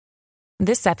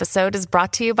This episode is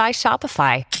brought to you by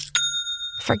Shopify.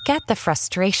 Forget the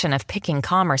frustration of picking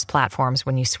commerce platforms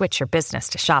when you switch your business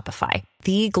to Shopify,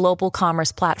 the global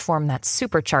commerce platform that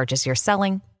supercharges your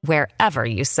selling wherever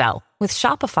you sell. With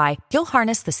Shopify, you'll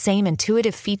harness the same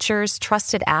intuitive features,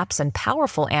 trusted apps, and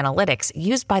powerful analytics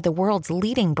used by the world's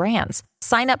leading brands.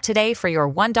 Sign up today for your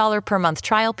 $1 per month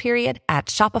trial period at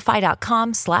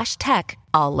shopify.com/tech,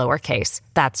 all lowercase.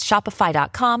 That's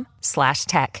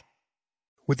shopify.com/tech.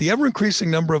 With the ever-increasing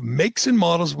number of makes and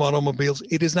models of automobiles,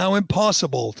 it is now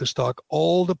impossible to stock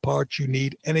all the parts you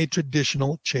need in a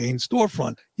traditional chain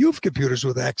storefront. You have computers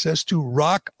with access to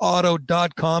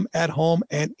rockauto.com at home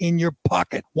and in your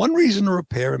pocket. One reason to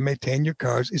repair and maintain your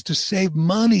cars is to save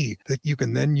money that you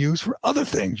can then use for other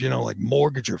things, like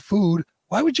mortgage or food.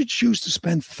 Why would you choose to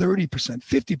spend 30%,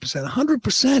 50%,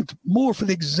 100% more for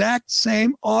the exact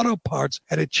same auto parts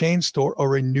at a chain store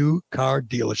or a new car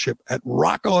dealership? At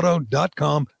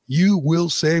rockauto.com, you will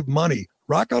save money.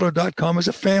 RockAuto.com is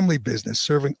a family business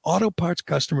serving auto parts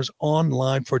customers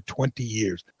online for 20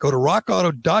 years. Go to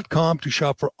RockAuto.com to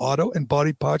shop for auto and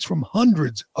body parts from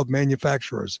hundreds of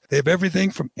manufacturers. They have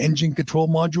everything from engine control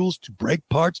modules to brake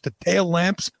parts to tail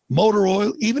lamps, motor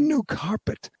oil, even new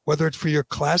carpet. Whether it's for your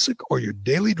classic or your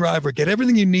daily driver, get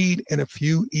everything you need in a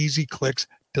few easy clicks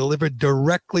delivered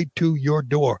directly to your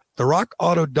door. The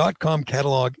RockAuto.com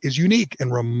catalog is unique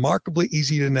and remarkably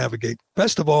easy to navigate.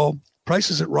 Best of all,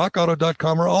 prices at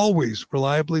rockauto.com are always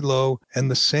reliably low, and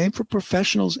the same for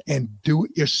professionals and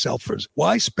do-it-yourselfers.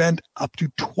 Why spend up to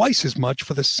twice as much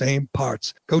for the same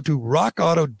parts? Go to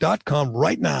rockauto.com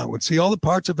right now and see all the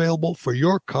parts available for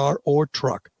your car or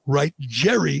truck. Write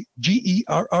Jerry, Gerry,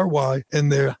 in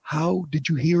their "How Did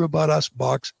You Hear About Us"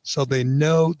 box so they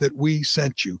know that we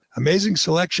sent you. Amazing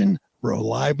selection,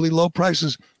 reliably low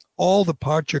prices, all the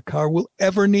parts your car will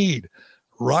ever need.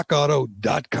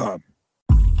 rockauto.com.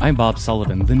 I'm Bob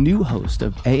Sullivan, the new host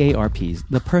of AARP's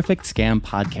The Perfect Scam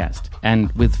podcast.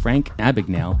 And with Frank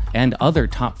Abagnale and other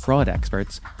top fraud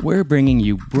experts, we're bringing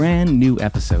you brand new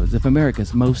episodes of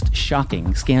America's most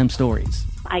shocking scam stories.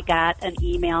 I got an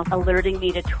email alerting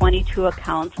me to 22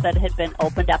 accounts that had been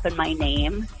opened up in my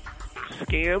name.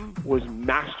 Scam was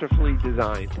masterfully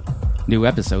designed. New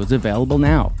episodes available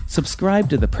now. Subscribe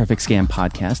to The Perfect Scam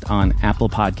podcast on Apple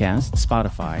Podcasts,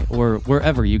 Spotify, or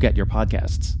wherever you get your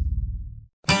podcasts.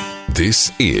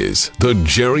 This is the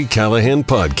Jerry Callahan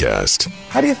Podcast.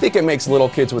 How do you think it makes little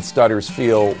kids with stutters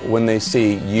feel when they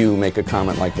see you make a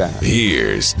comment like that?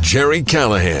 Here's Jerry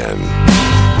Callahan.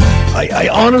 I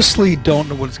honestly don't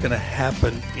know what's going to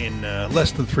happen in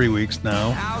less than 3 weeks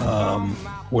now.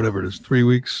 Whatever it is, 3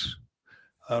 weeks.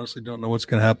 I honestly don't know what's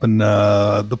going to happen.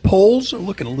 The polls are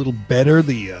looking a little better.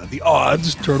 The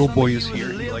odds. Turtle Boy is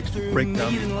here. He likes to break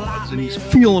down the odds, and he's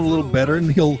feeling a little better,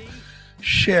 and he'll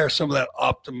share some of that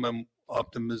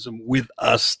optimism with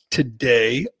us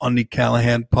today on the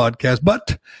Callahan podcast.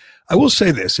 But I will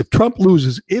say this: if Trump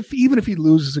loses, even if he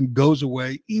loses and goes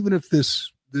away, even if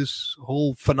this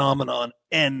whole phenomenon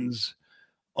ends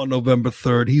on November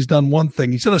 3rd, he's done one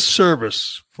thing. He's done a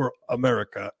service for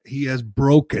America. He has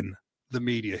broken the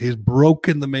media. He's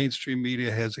broken the mainstream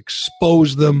media, has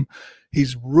exposed them.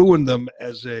 He's ruined them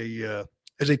as a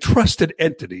trusted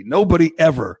entity. Nobody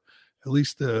ever, at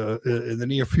least in the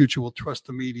near future, will trust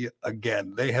the media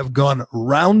again. They have gone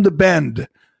round the bend,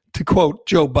 to quote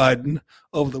Joe Biden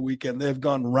over the weekend. They have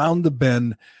gone round the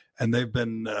bend, and they've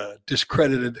been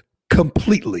discredited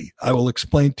completely. We will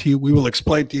explain to you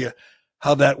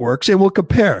how that works, and we'll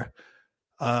compare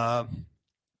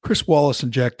Chris Wallace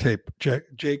and Jake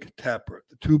Tapper,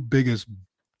 the two biggest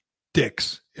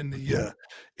dicks in the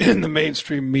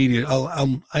mainstream media.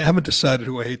 I haven't decided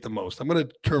who I hate the most. I'm going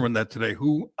to determine that today,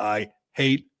 who I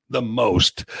hate the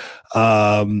most.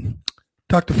 Dr.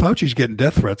 Fauci's getting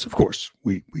death threats. Of course,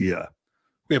 we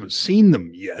haven't seen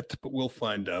them yet, but we'll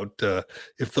find out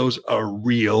if those are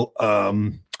real.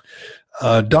 Doc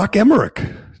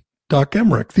Emrick,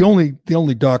 the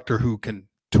only doctor who can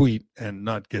tweet and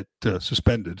not get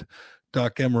suspended.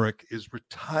 Doc Emrick is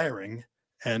retiring,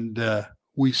 and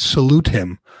we salute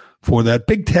him for that.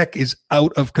 Big tech is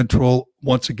out of control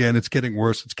once again. It's getting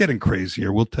worse. It's getting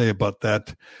crazier. We'll tell you about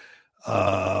that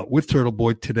with Turtle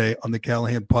Boy today on the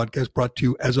Callahan podcast, brought to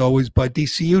you, as always, by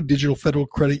DCU, Digital Federal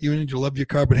Credit Union. You love your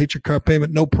car but hate your car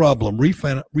payment? No problem.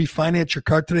 Refinance your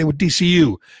car today with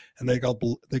DCU, and they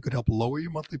could help lower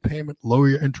your monthly payment, lower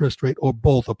your interest rate, or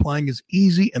both. Applying is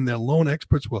easy, and their loan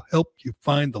experts will help you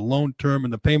find the loan term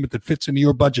and the payment that fits into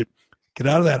your budget. Get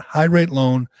out of that high-rate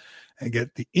loan and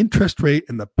get the interest rate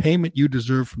and the payment you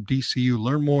deserve from DCU.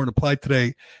 Learn more and apply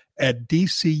today at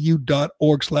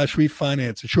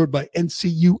dcu.org/refinance. Assured by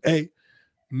NCUA.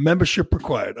 Membership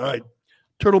required. All right.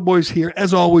 Turtle Boy's here.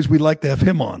 As always, we like to have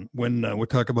him on when we're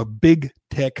talking about big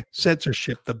tech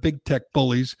censorship, the big tech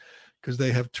bullies, because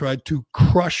they have tried to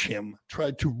crush him,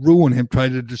 tried to ruin him,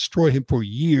 tried to destroy him for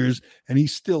years, and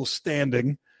he's still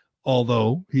standing,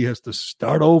 although he has to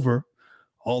start over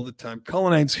all the time.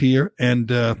 Cullinane's here, and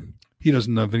he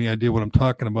doesn't have any idea what I'm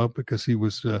talking about because he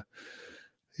was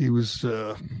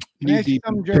knee-deep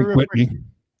in Pink Whitney.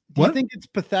 Do you think it's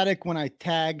pathetic when I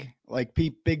tag like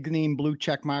big name blue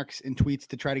check marks in tweets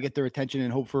to try to get their attention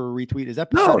and hope for a retweet? Is that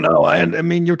pathetic? No? I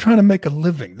mean, you're trying to make a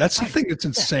living. That's the thing that's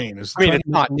insane. It's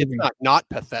not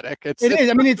pathetic. It is.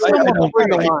 I mean, it's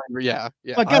yeah.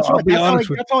 But guess what?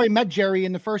 That's how I met Jerry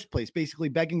in the first place, basically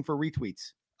begging for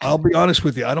retweets. I'll be honest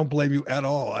with you. I don't blame you at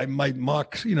all. I might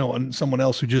mock, on someone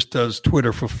else who just does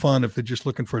Twitter for fun if they're just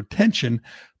looking for attention,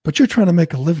 but you're trying to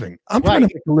make a living. I'm trying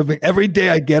to make a living. Every day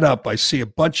I get up, I see a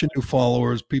bunch of new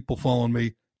followers, people following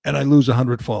me, and I lose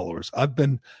 100 followers. I've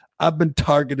been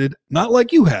targeted, not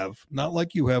like you have,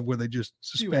 where they just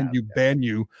suspend you, ban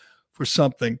you for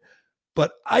something.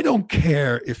 But I don't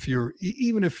care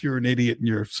even if you're an idiot and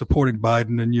you're supporting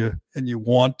Biden and you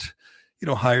want,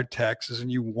 higher taxes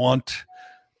and you want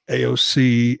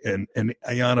AOC and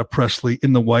Ayanna Pressley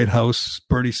in the White House,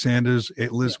 Bernie Sanders,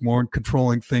 Liz Warren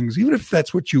controlling things, even if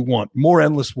that's what you want, more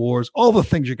endless wars, all the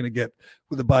things you're going to get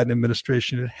with the Biden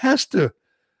administration, it has to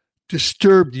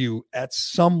disturb you at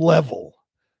some level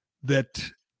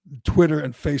that Twitter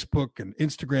and Facebook and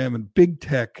Instagram and big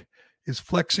tech is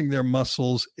flexing their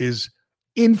muscles, is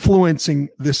influencing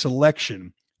this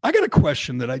election. I got a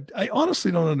question that I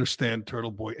honestly don't understand,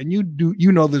 Turtle Boy, and you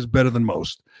know this better than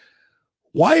most.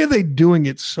 Why are they doing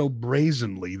it so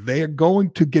brazenly? They are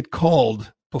going to get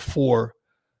called before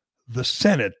the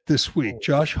Senate this week.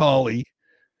 Josh Hawley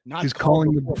is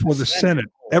calling them before the Senate.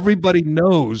 Everybody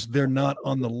knows they're not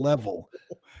on the level.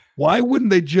 Why wouldn't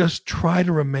they just try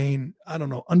to remain,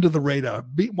 under the radar?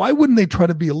 Why wouldn't they try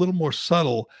to be a little more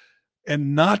subtle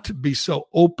and not be so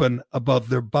open about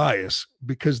their bias?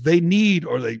 Because they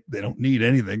don't need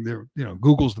anything.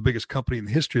 Google's the biggest company in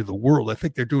the history of the world. I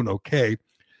think they're doing okay.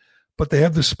 But they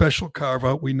have the special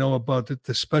carve-out. We know about it,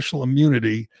 the special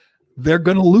immunity. They're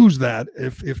going to lose that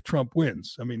if Trump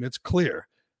wins. I mean, it's clear.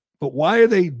 But why are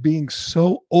they being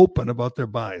so open about their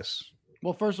bias?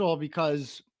 Well, first of all,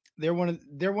 because they're one of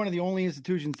the only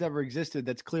institutions that ever existed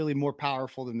that's clearly more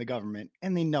powerful than the government,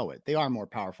 and they know it. They are more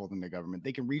powerful than the government.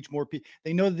 They can reach more people.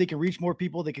 They know that they can reach more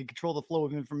people. They can control the flow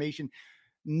of information.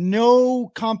 No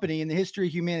company in the history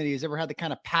of humanity has ever had the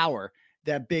kind of power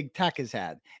that big tech has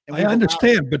had. And I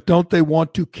understand, but don't they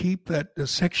want to keep that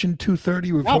Section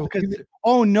 230?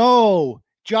 No,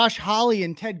 Josh Hawley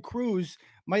and Ted Cruz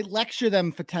might lecture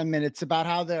them for 10 minutes about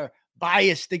how they're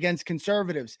biased against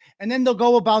conservatives, and then they'll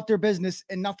go about their business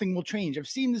and nothing will change. I've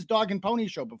seen this dog and pony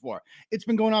show before. It's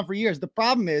been going on for years. The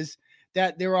problem is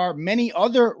that there are many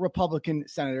other Republican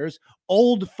senators,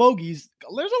 old fogies.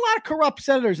 There's a lot of corrupt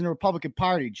senators in the Republican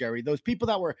Party, Jerry. Those people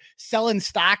that were selling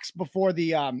stocks before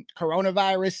the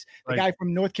coronavirus, the guy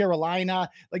from North Carolina.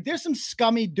 Like, there's some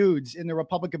scummy dudes in the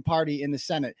Republican Party in the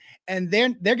Senate, and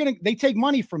they take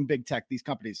money from big tech, these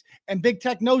companies, and big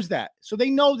tech knows that. So they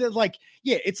know that,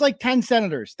 it's like 10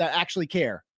 senators that actually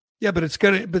care. Yeah, but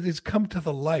it's come to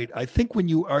the light. I think when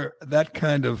you are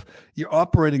you're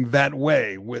operating that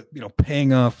way with,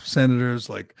 paying off senators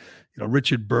like,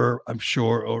 Richard Burr, I'm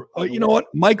sure, or you know what?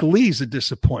 Mike Lee's a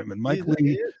disappointment. Mike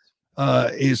Lee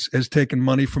has taken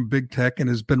money from big tech and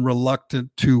has been reluctant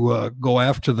to go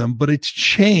after them, but it's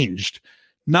changed,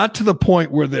 not to the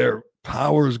point where their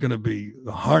power is going to be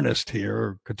harnessed here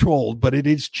or controlled, but it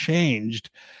is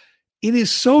changed. It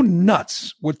is so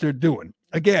nuts what they're doing.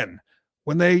 Again,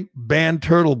 when they banned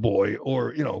Turtle Boy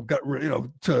or,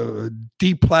 to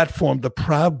deplatform the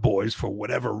Proud Boys for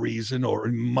whatever reason, or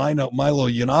Milo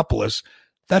Yiannopoulos,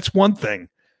 that's one thing.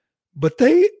 But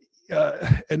they,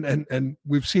 and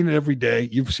we've seen it every day.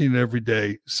 You've seen it every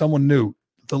day. Someone new.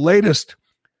 The latest,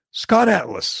 Scott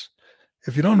Atlas.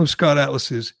 If you don't know who Scott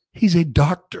Atlas is, he's a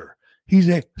doctor. He's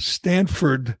a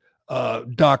Stanford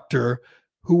doctor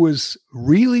who was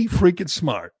really freaking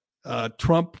smart.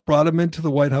 Trump brought him into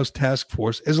the White House task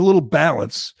force as a little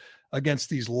balance against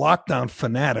these lockdown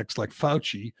fanatics like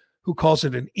Fauci, who calls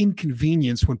it an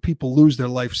inconvenience when people lose their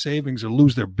life savings or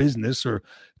lose their business, or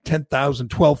 10,000,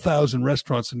 12,000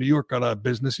 restaurants in New York got out of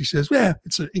business. He says,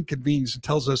 it's an inconvenience, and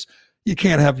tells us you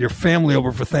can't have your family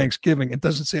over for Thanksgiving. It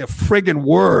doesn't say a friggin'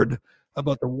 word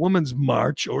about the Women's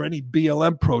March or any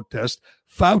BLM protest.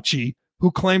 Fauci,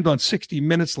 who claimed on 60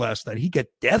 Minutes last night, he got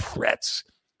death threats.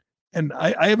 And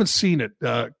I haven't seen it.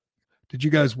 Did you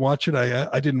guys watch it?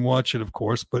 I didn't watch it, of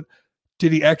course, but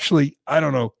did he actually, I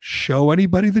don't know, show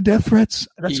anybody the death threats?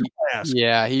 That's what I asked.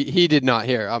 Yeah, he did not.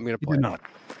 Here, I'm going to play. He did not.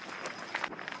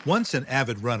 Once an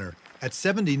avid runner, at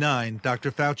 79,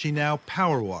 Dr. Fauci now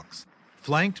power walks,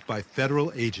 flanked by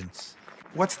federal agents.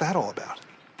 What's that all about?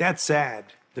 That's sad.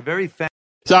 The very fact.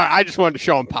 Sorry, I just wanted to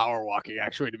show him power walking,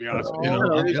 actually, to be honest with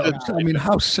you. I mean,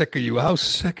 how sick are you? How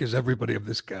sick is everybody of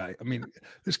this guy? I mean,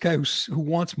 this guy who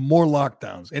wants more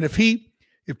lockdowns. And if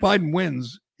Biden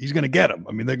wins, he's going to get them.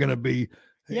 I mean, they're going to be.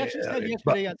 He actually said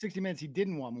yesterday on 60 Minutes he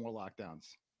didn't want more lockdowns.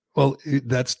 Well,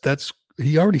 that's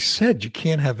he already said you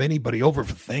can't have anybody over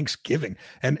for Thanksgiving.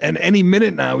 And any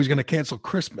minute now he's going to cancel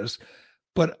Christmas.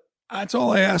 But that's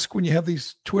all I ask when you have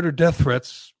these Twitter death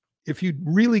threats. If you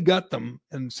really got them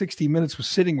and 60 Minutes was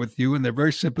sitting with you and they're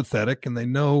very sympathetic and they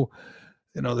know,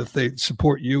 if they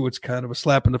support you, it's kind of a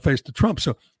slap in the face to Trump.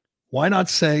 So why not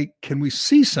say, can we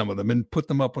see some of them and put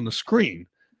them up on the screen?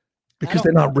 Because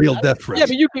they're not real death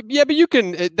threats. Yeah, but you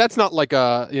can. That's not like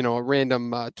a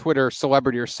random Twitter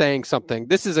celebrity or saying something.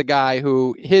 This is a guy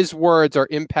who his words are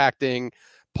impacting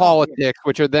politics,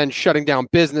 which are then shutting down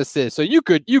businesses. So you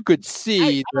could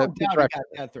see I don't doubt he got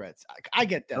death threats. I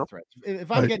get death threats.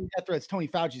 If I'm getting death threats, Tony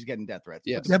Fauci's getting death threats.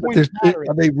 Yes. Yeah, but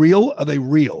are they real? Are they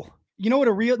real? You know what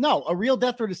a real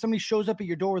death threat is? Somebody shows up at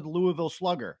your door with a Louisville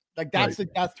Slugger. Like that's a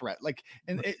death threat. Like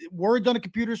words on a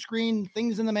computer screen,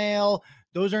 things in the mail.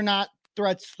 Those are not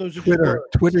threats. Those are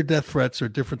Twitter death threats are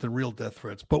different than real death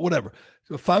threats. But whatever.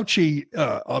 So Fauci,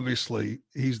 obviously,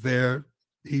 he's there.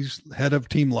 He's head of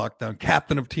Team Lockdown,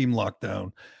 captain of Team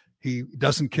Lockdown. He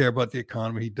doesn't care about the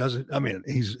economy. He doesn't. I mean,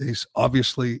 he's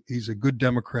obviously he's a good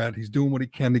Democrat. He's doing what he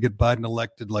can to get Biden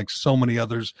elected, like so many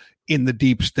others in the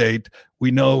deep state.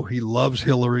 We know he loves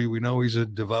Hillary. We know he's a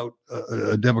devout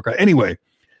Democrat. Anyway,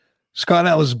 Scott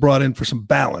Atlas is brought in for some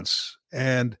balance,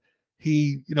 and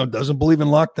he doesn't believe in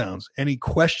lockdowns, and he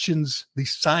questions the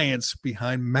science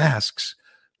behind masks,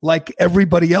 like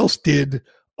everybody else did.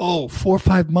 4 or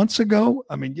 5 months ago.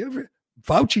 I mean,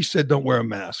 Fauci said don't wear a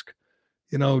mask.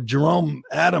 Jerome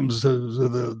Adams,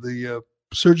 the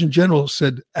Surgeon General,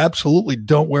 said absolutely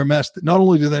don't wear masks. Not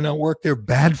only do they not work, they're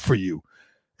bad for you.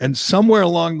 And somewhere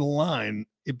along the line,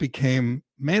 it became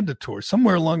mandatory.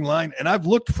 Somewhere along the line, and I've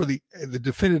looked for the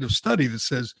definitive study that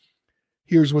says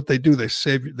here's what they do: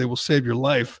 they will save your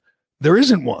life. There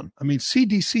isn't one. I mean,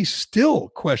 CDC still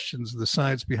questions the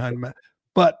science behind masks,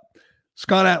 but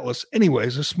Scott Atlas, anyway,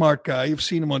 is a smart guy. You've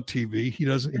seen him on TV. He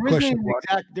doesn't question.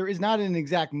 There is not an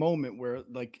exact moment where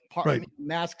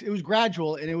masks. It was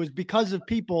gradual, and it was because of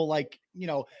people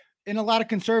in a lot of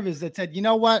conservatives that said, you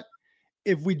know what,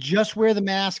 if we just wear the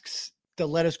masks, they'll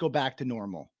let us go back to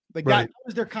normal. That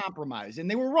was their compromise, and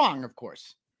they were wrong, of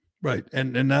course. Right,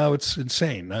 and now it's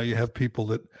insane. Now you have people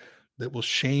that will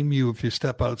shame you if you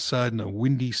step outside on a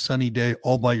windy, sunny day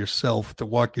all by yourself to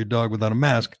walk your dog without a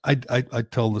mask. I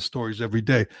tell the stories every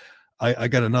day. I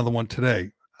got another one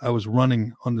today. I was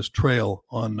running on this trail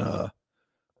on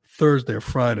Thursday or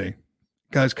Friday.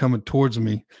 Guy's coming towards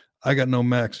me. I got no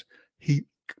mask. He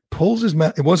pulls his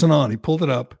mask. It wasn't on. He pulled it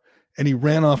up, and he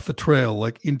ran off the trail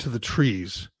into the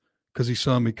trees because he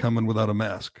saw me coming without a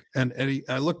mask. And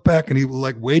I looked back, and he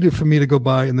waited for me to go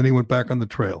by, and then he went back on the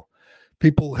trail.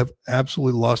 People have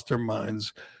absolutely lost their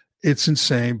minds. It's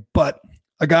insane. But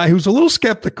a guy who's a little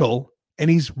skeptical, and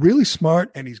he's really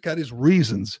smart, and he's got his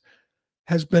reasons,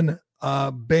 has been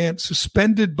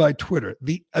suspended by Twitter.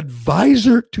 The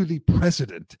advisor to the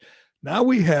president. Now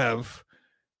we have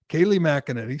Kayleigh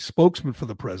McEnany, spokesman for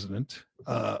the president.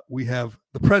 We have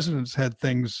the president's had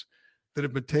things that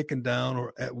have been taken down,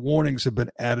 or warnings have been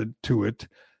added to it.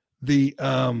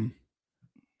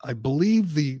 I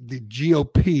believe the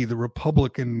GOP, the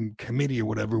Republican committee or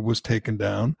whatever, was taken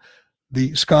down.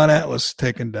 The Scott Atlas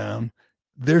taken down.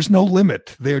 There's no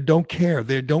limit. They don't care.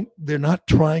 They're not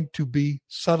trying to be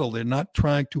subtle. They're not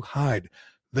trying to hide.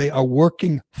 They are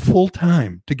working full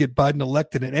time to get Biden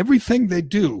elected, and everything they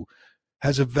do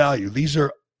has a value. These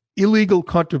are illegal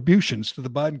contributions to the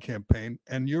Biden campaign,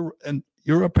 and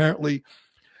you're apparently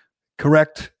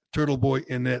correct, Turtle Boy,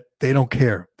 in that they don't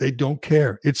care. They don't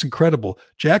care. It's incredible.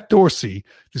 Jack Dorsey,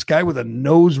 this guy with a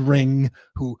nose ring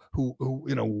who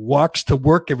walks to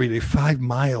work every day 5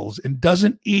 miles and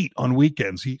doesn't eat on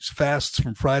weekends. He fasts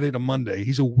from Friday to Monday.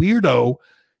 He's a weirdo.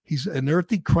 He's an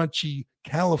earthy, crunchy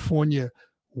California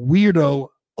weirdo,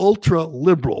 ultra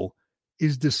liberal,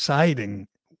 is deciding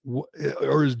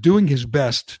or is doing his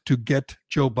best to get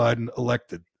Joe Biden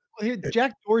elected.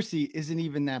 Jack Dorsey isn't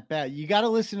even that bad. You got to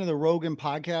listen to the Rogan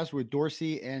podcast with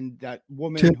Dorsey and that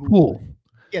woman. Tim Pool.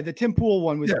 Yeah, the Tim Pool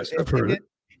one was. Yes, I've heard it.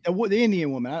 the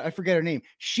Indian woman, I forget her name.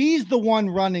 She's the one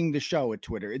running the show at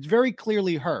Twitter. It's very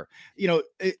clearly her.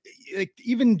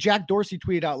 Even Jack Dorsey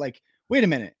tweeted out like, "Wait a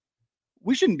minute,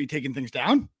 we shouldn't be taking things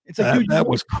down." It's like that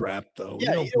was crap, though.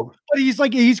 Yeah, but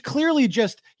he's clearly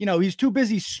just he's too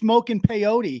busy smoking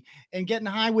peyote and getting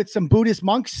high with some Buddhist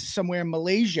monks somewhere in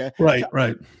Malaysia. Right.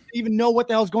 To even know what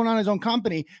the hell's going on in his own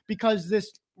company, because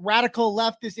this radical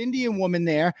leftist Indian woman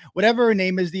there, whatever her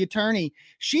name is, the attorney,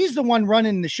 she's the one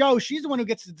running the show. She's the one who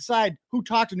gets to decide who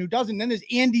talks and who doesn't. And then there's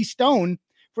Andy Stone.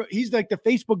 He's like the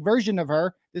Facebook version of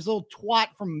her. This little twat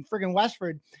from friggin'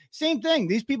 Westford. Same thing.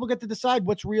 These people get to decide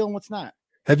what's real and what's not.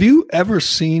 Have you ever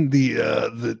seen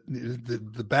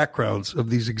the backgrounds of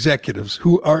these executives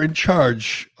who are in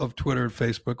charge of Twitter and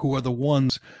Facebook, who are the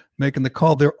ones making the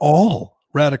call? They're all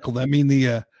radical. I mean,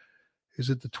 is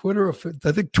it the Twitter?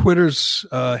 I think Twitter's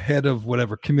head of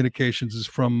whatever communications is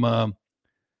from,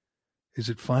 is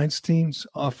it Feinstein's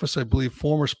office? I believe,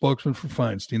 former spokesman for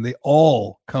Feinstein. They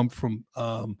all come from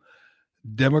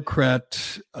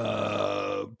Democrat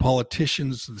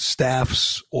politicians,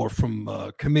 staffs, or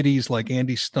from committees like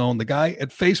Andy Stone, the guy at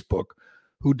Facebook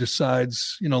who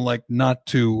decides, not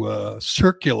to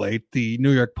circulate the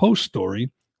New York Post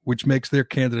story, which makes their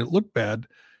candidate look bad.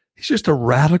 He's just a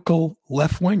radical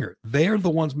left winger. They're the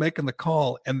ones making the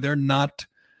call, and they're not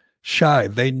shy.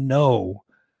 They know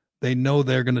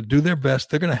they're going to do their best.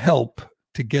 They're going to help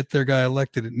to get their guy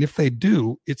elected. And if they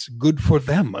do, it's good for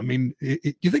them. I mean,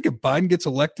 you think if Biden gets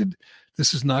elected, they're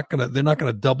not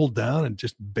going to double down and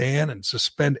just ban and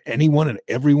suspend anyone and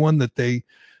everyone that they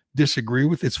disagree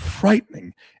with? It's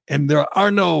frightening. And there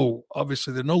are no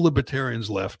libertarians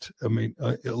left. I mean,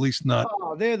 at least not.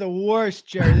 Oh, they're the worst,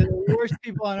 Jerry. They're the worst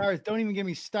people on earth. Don't even get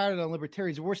me started on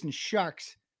libertarians. Worse than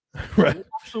sharks. Right. The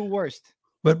absolute worst.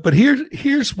 But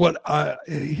here's what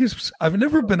I've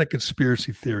never been a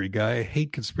conspiracy theory guy. I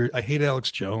hate conspiracy. I hate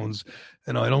Alex Jones,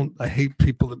 and I hate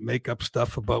people that make up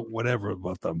stuff about whatever,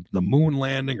 about the moon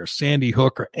landing or Sandy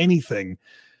Hook or anything.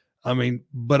 I mean,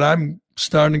 but I'm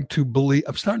starting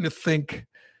to think.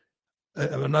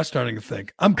 I'm not starting to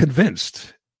think. I'm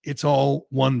convinced it's all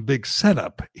one big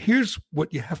setup. Here's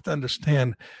what you have to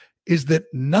understand. Is that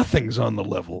nothing's on the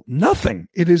level. Nothing.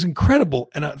 It is incredible.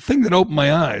 And a thing that opened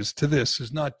my eyes to this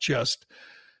is not just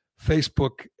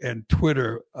Facebook and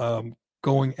Twitter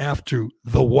going after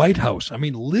the White House. I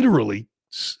mean, literally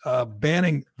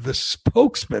banning the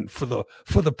spokesman for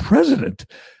the president.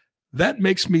 That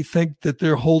makes me think that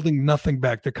they're holding nothing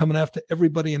back. They're coming after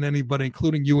everybody and anybody,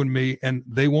 including you and me, and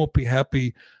they won't be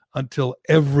happy until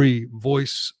every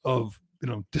voice of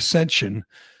dissension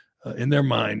in their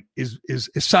mind is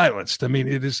silenced. I mean,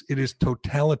 it is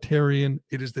totalitarian.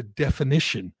 It is the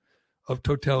definition of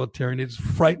totalitarian. It's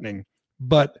frightening.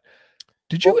 But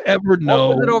did you ever know?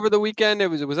 What was it over the weekend?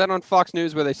 Was that on Fox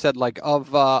News where they said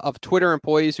of Twitter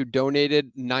employees who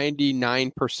donated,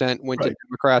 99% went to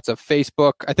Democrats. Of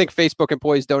Facebook, I think Facebook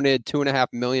employees donated $2.5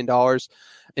 million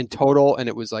in total, and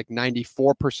it was like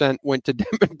 94% went to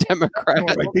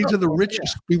Democrats. Right. These are the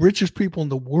richest people in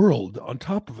the world. On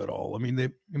top of it all,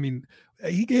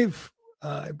 he gave.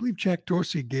 I believe Jack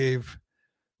Dorsey gave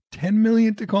 $10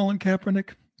 million to Colin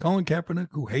Kaepernick. Colin Kaepernick,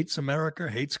 who hates America,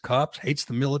 hates cops, hates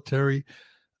the military.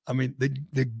 I mean,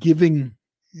 they're giving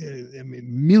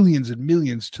millions and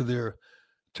millions to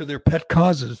their pet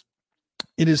causes.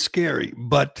 It is scary.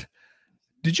 But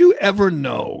did you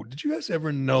guys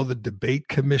ever know the debate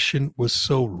commission was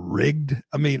so rigged?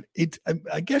 I mean,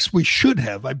 I guess we should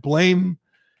have. I blame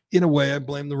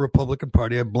the Republican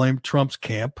Party. I blame Trump's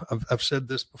camp. I've said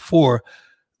this before,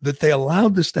 that they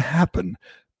allowed this to happen.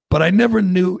 But I never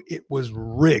knew it was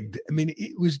rigged. I mean,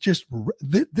 it was just,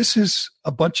 this is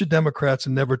a bunch of Democrats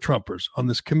and never Trumpers on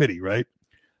this committee, right?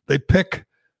 They pick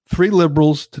 3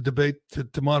 liberals to debate,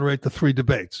 to moderate the 3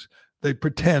 debates. They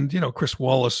pretend, Chris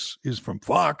Wallace is from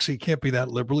Fox. He can't be that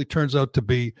liberal. He turns out to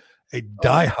be a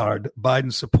diehard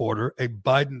Biden supporter, a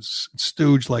Biden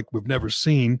stooge like we've never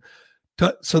seen.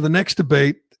 So the next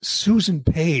debate, Susan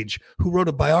Page, who wrote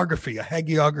a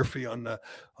hagiography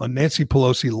on Nancy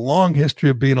Pelosi, long history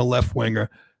of being a left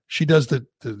winger. She does the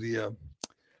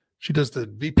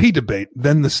VP debate.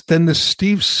 Then this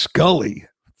Steve Scully,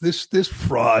 this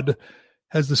fraud,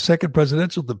 has the second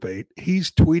presidential debate.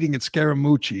 He's tweeting at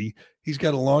Scaramucci.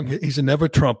 He's a never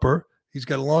Trumper. He's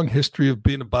got a long history of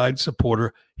being a Biden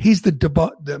supporter. He's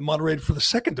the moderator for the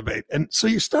second debate. And so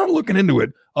you start looking into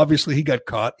it. Obviously, he got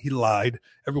caught. He lied.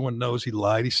 Everyone knows he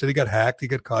lied. He said he got hacked. He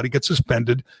got caught. He got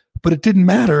suspended. But it didn't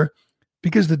matter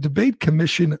because the debate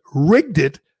commission rigged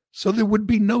it so there would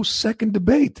be no second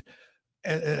debate.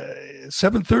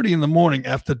 7:30 in the morning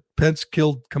after Pence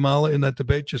killed Kamala in that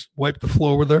debate, just wiped the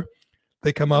floor with her.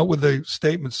 they come out with a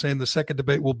statement saying the second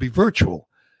debate will be virtual.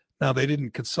 Now, they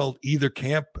didn't consult either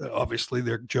camp. Obviously,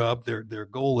 their job, their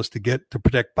goal is to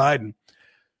protect Biden.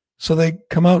 So they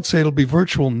come out and say it'll be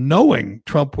virtual, knowing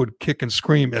Trump would kick and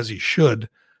scream as he should.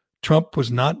 Trump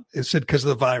was not, it said because of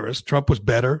the virus. Trump was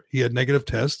better. He had negative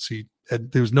tests.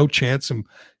 There was no chance of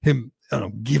him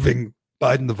giving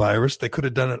Biden the virus. They could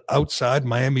have done it outside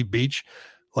Miami Beach,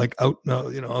 like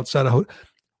outside of.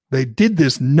 They did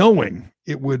this knowing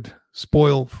it would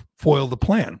foil the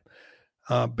plan.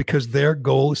 Because their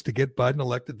goal is to get Biden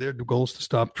elected. Their goal is to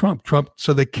stop Trump.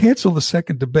 So they cancel the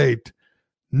second debate,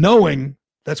 knowing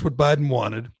that's what Biden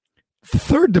wanted. The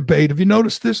third debate, have you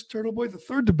noticed this, Turtle Boy? The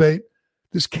third debate,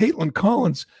 this Caitlin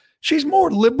Collins, she's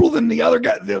more liberal than the other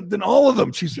guy, than all of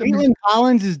them. Caitlin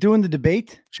Collins is doing the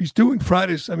debate? She's doing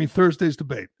Thursday's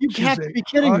debate. You have to be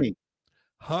kidding me.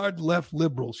 Hard left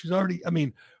liberal. She's already,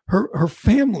 her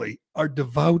family are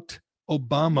devout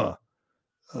Obama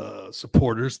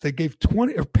supporters. They gave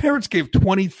her parents gave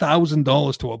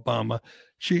 $20,000 to Obama.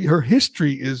 Her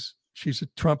history is she's a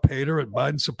Trump hater, a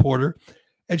Biden supporter,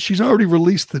 and she's already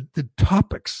released the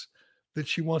topics that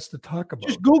she wants to talk about.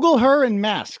 Just Google her and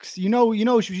masks. You know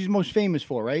what she's most famous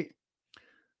for, right?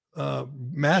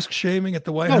 Mask shaming at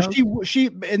the White House. She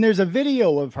and there's a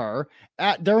video of her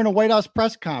during a White House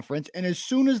press conference, and as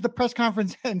soon as the press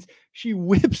conference ends, she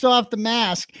whips off the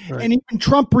mask, right. And even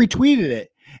Trump retweeted it.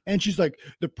 And she's like,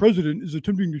 the president is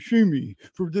attempting to shame me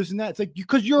for this and that. It's like,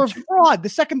 because you're a fraud. The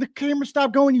second the camera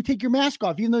stopped going, you take your mask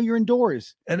off, even though you're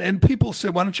indoors. And people say,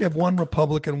 why don't you have one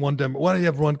Republican, one Democrat? Why don't you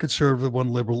have one conservative,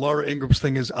 one liberal? Laura Ingram's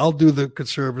thing is, I'll do the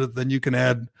conservative, then you can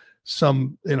add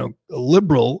some, a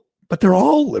liberal. But they're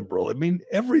all liberal.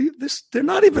 They're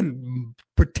not even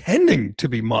pretending to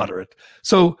be moderate.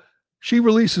 So she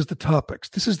releases the topics.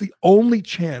 This is the only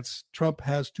chance Trump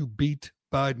has to beat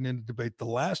Biden in the debate. The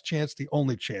last chance, the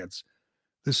only chance.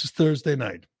 This is Thursday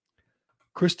night.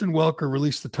 Kristen Welker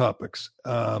released the topics.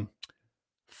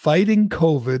 Fighting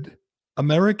COVID,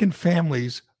 American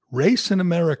families, race in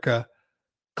America,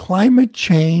 climate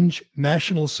change,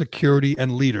 national security,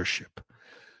 and leadership.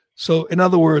 So, in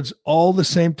other words, all the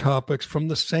same topics from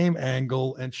the same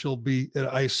angle, and she'll be,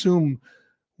 I assume,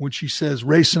 when she says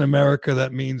race in America,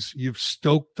 that means you've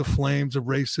stoked the flames of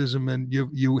racism and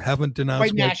you haven't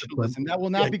denounced white nationalism. That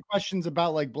will not be questions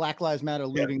about like Black Lives Matter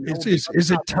looting. Yeah. Is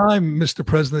it time, Mr.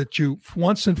 President, that you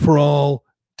once and for all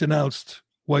denounced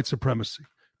white supremacy?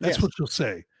 That's what she'll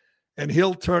say. And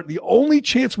he'll turn. The only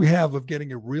chance we have of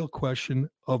getting a real question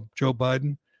of Joe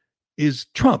Biden is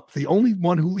Trump, the only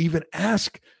one who'll even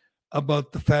ask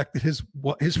about the fact that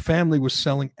his family was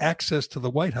selling access to the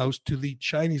White House to the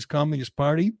Chinese Communist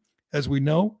Party, as we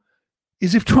know,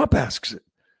 is if Trump asks it.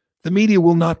 The media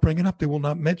will not bring it up. They will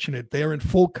not mention it. They are in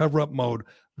full cover-up mode.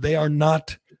 They are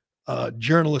not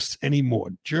journalists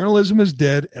anymore. Journalism is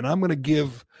dead, and I'm going to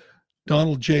give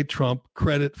Donald J. Trump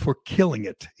credit for killing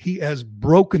it. He has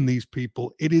broken these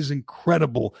people. It is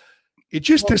incredible. It's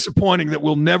just disappointing that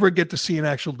we'll never get to see an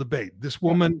actual debate. This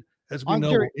woman, as we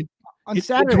know, on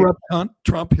Saturday,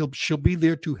 Trump, she'll be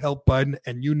there to help Biden,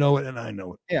 and you know it, and I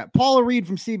know it. Yeah, Paula Reed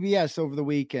from CBS over the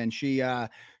weekend, she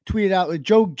tweeted out,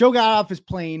 Joe got off his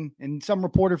plane, and some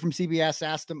reporter from CBS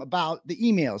asked him about the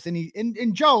emails,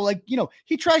 and Joe,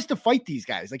 he tries to fight these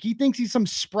guys, like he thinks he's some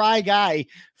spry guy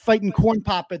fighting corn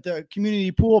pop at the community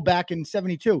pool back in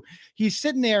 '72. He's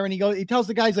sitting there, and he tells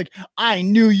the guys like, "I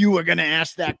knew you were going to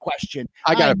ask that question.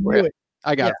 I got it.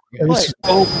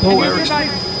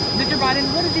 Mr.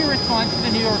 Biden, what is your response to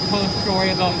the New York Post story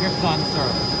about your son's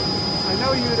service? I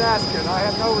know you'd ask it. I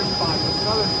have no response. It's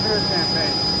another smear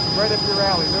campaign. Right up your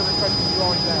alley. They're the questions you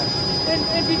always ask.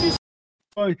 And did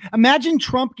you imagine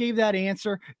Trump gave that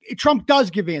answer? Trump does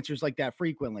give answers like that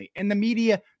frequently, and the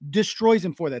media destroys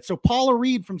him for that. So Paula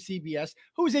Reed from CBS,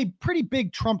 who is a pretty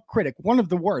big Trump critic, one of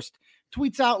the worst,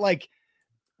 tweets out like,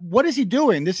 what is he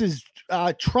doing? This is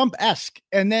Trump-esque.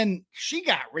 And then she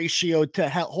got ratioed to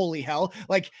holy hell.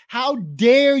 Like, how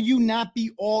dare you not be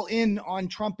all in on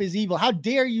Trump is evil? How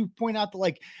dare you point out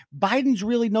that, Biden's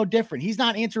really no different. He's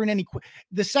not answering any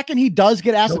the second he does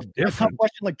get asked a tough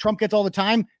question like Trump gets all the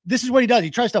time, this is what he does. He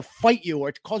tries to fight you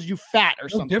or calls you fat or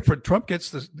something. Different. Trump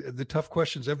gets the tough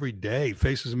questions every day,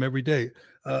 faces them every day.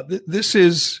 This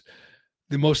is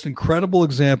the most incredible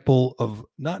example of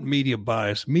not media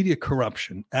bias, media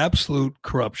corruption, absolute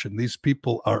corruption. These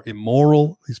people are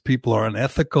immoral. These people are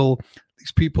unethical.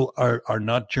 These people are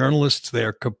not journalists. They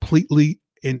are completely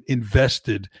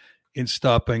invested in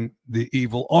stopping the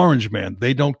evil orange man.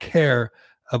 They don't care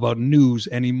about news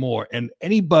anymore. And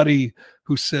anybody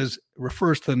who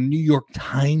refers to the New York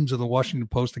Times or the Washington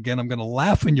Post again, I'm going to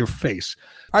laugh in your face.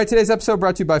 All right, today's episode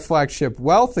brought to you by Flagship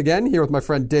Wealth. Again, here with my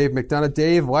friend Dave McDonough.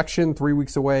 Dave, election 3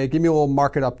 weeks away. Give me a little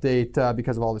market update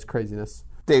because of all this craziness.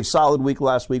 Dave, solid week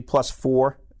last week,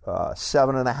 +4,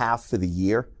 7.5 for the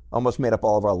year. Almost made up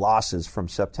all of our losses from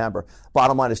September.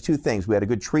 Bottom line is two things. We had a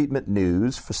good treatment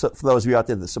news for those of you out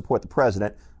there that support the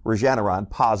president. Regeneron,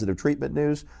 positive treatment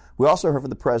news. We also heard from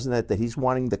the president that he's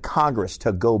wanting the Congress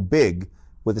to go big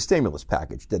with the stimulus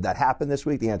package. Did that happen this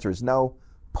week? The answer is no.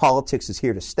 Politics is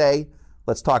here to stay.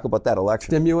 Let's talk about that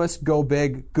election. Stimulus, go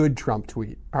big, good Trump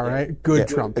tweet. All right, good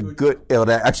Trump.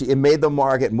 It made the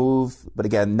market move, but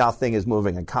again, nothing is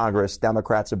moving in Congress.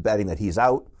 Democrats are betting that he's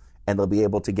out, and they'll be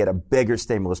able to get a bigger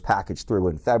stimulus package through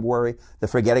in February. They're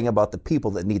forgetting about the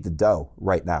people that need the dough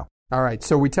right now. All right,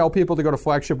 so we tell people to go to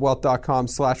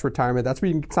flagshipwealth.com/retirement. That's where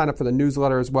you can sign up for the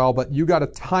newsletter as well. But you got to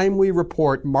timely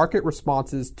report market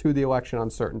responses to the election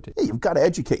uncertainty. Yeah, you've got to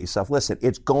educate yourself. Listen,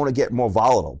 it's going to get more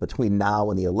volatile between now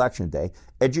and the election day.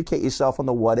 Educate yourself on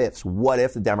the what ifs. What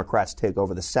if the Democrats take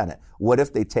over the Senate? What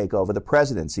if they take over the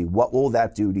presidency? What will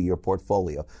that do to your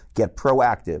portfolio? Get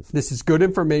proactive. This is good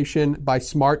information by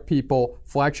smart people.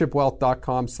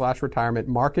 Flagshipwealth.com/retirement.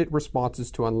 Market responses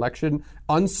to election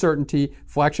uncertainty.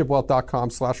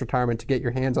 Flagshipwealth.com/retirement to get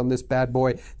your hands on this bad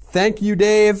boy. Thank you,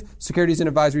 Dave. Securities and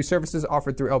advisory services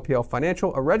offered through LPL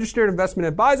Financial, a registered investment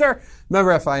advisor,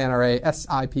 member FINRA,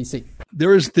 SIPC.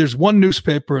 There's one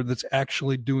newspaper that's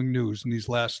actually doing news in these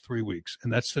last 3 weeks,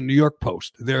 and that's the New York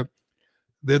Post. They're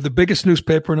the biggest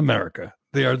newspaper in America.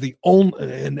 They are the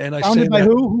only, and I founded say by that,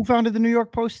 who founded the New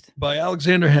York Post? By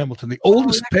Alexander Hamilton, the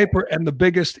oldest paper and the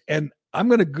biggest. And I'm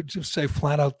going to just say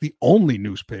flat out, the only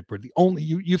newspaper. The only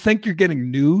you think you're getting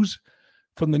news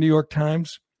from the New York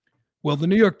Times? Well, the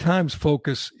New York Times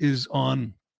focus is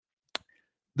on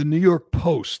the New York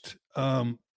Post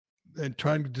and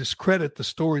trying to discredit the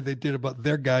story they did about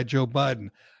their guy Joe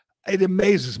Biden. It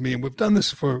amazes me, and we've done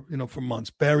this for months.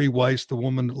 Barry Weiss, the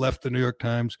woman that left the New York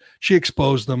Times, she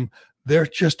exposed them. They're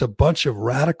just a bunch of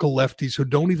radical lefties who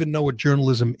don't even know what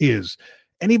journalism is.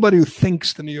 Anybody who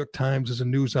thinks the New York Times is a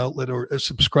news outlet or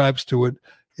subscribes to it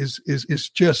is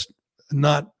just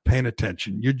not paying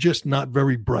attention. You're just not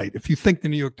very bright. If you think the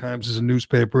New York Times is a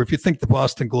newspaper, if you think the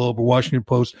Boston Globe or Washington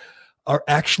Post are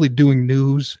actually doing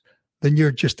news, then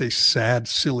you're just a sad,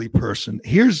 silly person.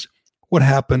 Here's what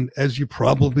happened. As you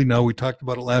probably know, we talked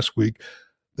about it last week.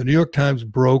 The New York Times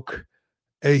broke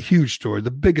a huge story, the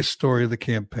biggest story of the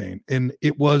campaign. And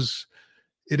it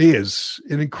is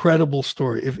an incredible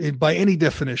story. If by any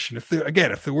definition, if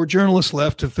there were journalists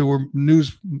left, if there were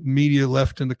news media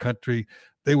left in the country,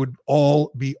 they would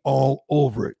all be all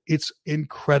over it. It's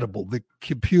incredible. The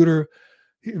computer,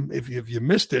 if you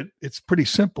missed it, it's pretty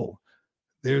simple.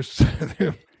 We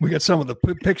got some of the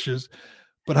pictures,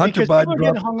 but Hunter Biden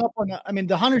getting hung up on.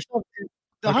 The Hunter stuff.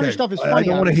 Hunter stuff is funny. I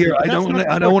don't want to hear. I don't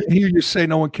want to hear you say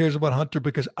no one cares about Hunter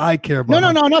because I care about. No.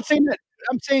 Hunter. I'm not saying that.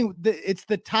 I'm saying it's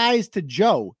the ties to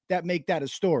Joe that make that a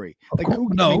story.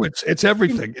 It's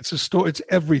everything. It's a story. It's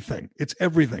everything. It's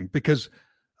everything because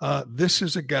this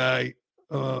is a guy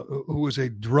who was a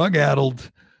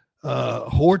drug-addled,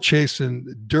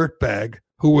 whore-chasing dirtbag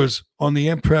who was on the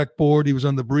Amtrak board. He was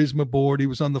on the Burisma board. He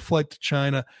was on the flight to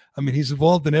China. I mean, he's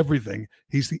involved in everything.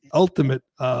 He's the ultimate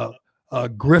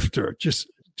grifter,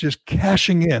 just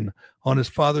cashing in on his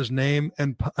father's name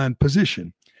and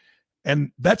position.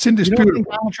 And that's indisputable. You don't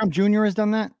think Donald Trump Jr. has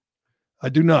done that? I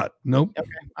do not. Nope. Okay.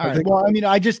 All right. Well,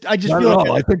 I just not feel at like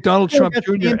all. I think Donald Trump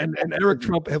Jr. and Eric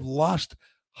Trump have lost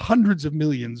hundreds of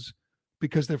millions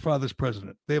because their father's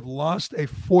president. They have lost a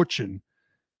fortune.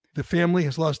 The family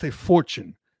has lost a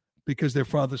fortune because their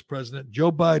father's president.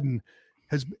 Joe Biden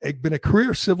has been a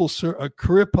career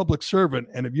public servant,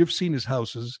 and if you've seen his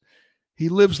houses, he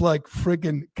lives like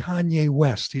friggin' Kanye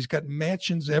West. He's got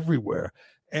mansions everywhere.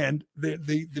 And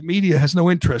the media has no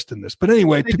interest in this. But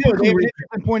anyway, they've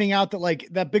been pointing out that like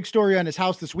that big story on his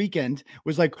house this weekend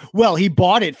was like, well, he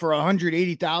bought it for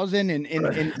 $180,000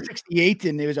 in 68,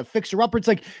 and it was a fixer upper. It's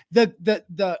like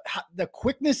the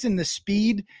quickness and the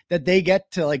speed that they get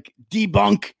to like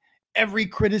debunk every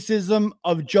criticism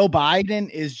of Joe Biden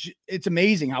it's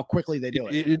amazing how quickly they do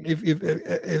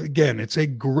it. Again, it's a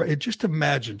great, just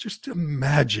imagine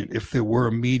if there were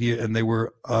a media and they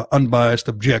were unbiased,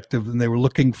 objective, and they were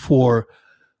looking for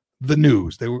the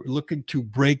news. They were looking to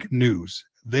break news.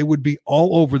 They would be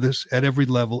all over this at every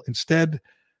level. Instead,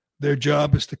 their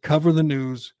job is to cover the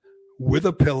news with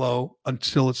a pillow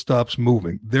until it stops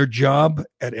moving. Their job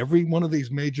at every one of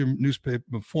these major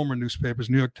former newspapers,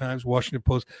 New York Times, Washington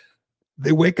Post,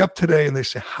 They wake up today and they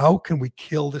say, how can we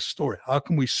kill this story? How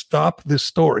can we stop this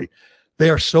story? They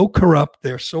are so corrupt.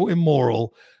 They're so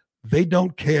immoral. They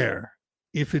don't care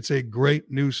if it's a great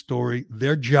news story.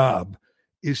 Their job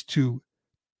is to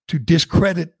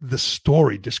discredit the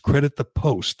story, discredit the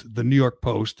Post, the New York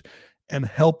Post, and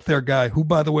help their guy, who,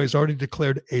 by the way, has already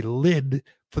declared a lid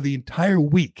for the entire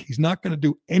week. He's not going to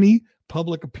do any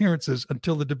public appearances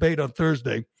until the debate on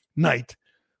Thursday night,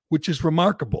 which is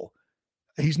remarkable.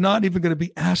 He's not even going to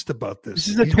be asked about this. This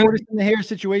is a tortoise in the hare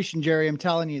situation, Jerry. I'm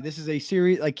telling you, this is a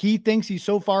serious, like, he thinks he's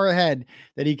so far ahead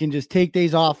that he can just take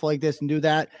days off like this and do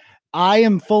that. I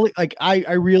am fully, like,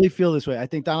 I really feel this way. I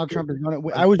think Donald Trump is going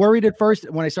to, I was worried at first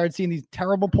when I started seeing these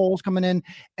terrible polls coming in,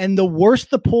 and the worse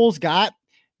the polls got,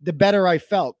 the better I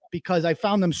felt, because I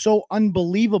found them so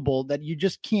unbelievable that you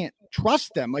just can't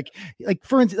trust them. Like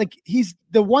for instance, like, he's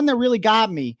the one that really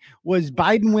got me was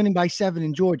Biden winning by 7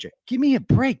 in Georgia. Give me a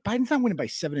break. Biden's not winning by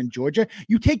 7 in Georgia.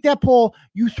 You take that poll,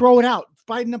 you throw it out.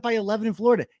 Biden up by 11 in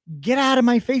Florida. Get out of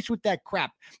my face with that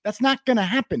crap. That's not going to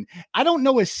happen. I don't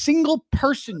know a single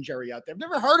person, Jerry, out there. I've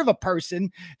never heard of a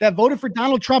person that voted for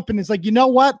Donald Trump and is like, you know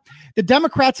what? The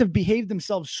Democrats have behaved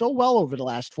themselves so well over the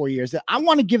last 4 years that I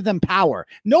want to give them power.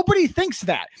 Nobody thinks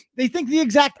that. They think the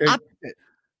exact opposite.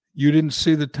 You didn't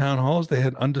see the town halls? They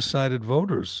had undecided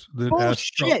voters that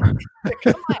asked Trump.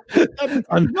 Come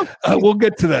on. We'll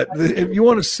get to that. If you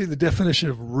want to see the definition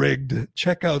of rigged,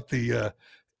 check out the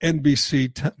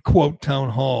NBC quote town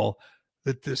hall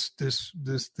that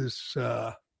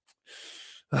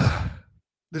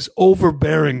this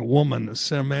overbearing woman,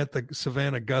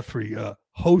 Savannah Guthrie,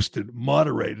 hosted,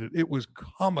 moderated. It was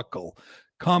comical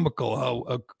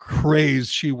how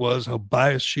crazed she was, how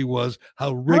biased she was,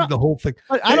 how rigged the whole thing.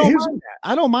 I don't mind that.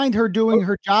 I don't mind her doing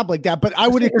her job like that, but I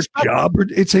would expect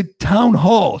it's a town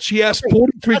hall. She asked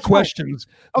 43 questions.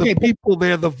 Okay, the people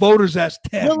there, the voters asked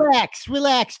 10.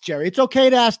 Relax, Jerry. It's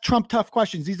okay to ask Trump tough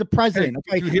questions. He's the president.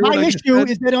 Hey, okay, my issue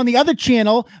is that on the other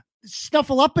channel,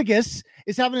 Snuffleupagus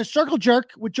is having a circle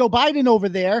jerk with Joe Biden over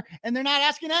there, and they're not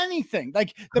asking anything.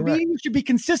 Like, the meeting should be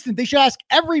consistent. They should ask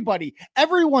everybody.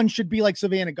 Everyone should be like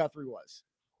Savannah Guthrie was.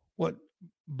 What?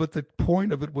 But the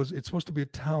point of it was, it's supposed to be a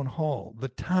town hall. The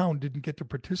town didn't get to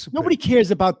participate. Nobody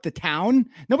cares about the town.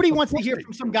 Nobody wants to hear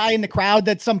from some guy in the crowd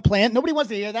that's some plant. Nobody wants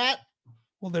to hear that.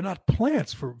 Well, they're not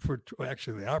plants for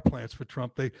actually, they are plants for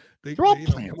Trump. They're all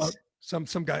plants. Come out,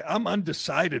 some guy. I'm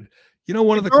undecided. You know,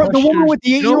 one of the woman with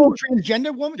the 8-year-old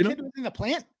transgender woman kid was in the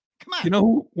plant. Come on. You know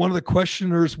who one of the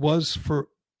questioners was for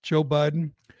Joe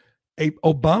Biden? A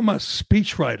Obama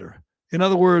speechwriter. In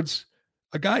other words,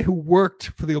 a guy who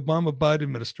worked for the Obama-Biden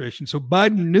administration. So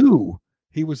Biden knew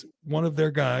he was one of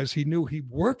their guys. He knew he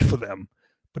worked for them,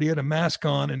 but he had a mask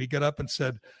on, and he got up and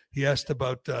said, he asked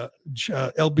about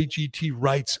LBGT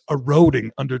rights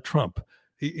eroding under Trump.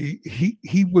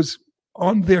 He was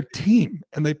on their team,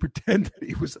 and they pretended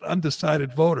he was an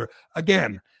undecided voter.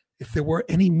 Again, if there were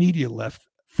any media left,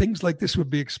 things like this would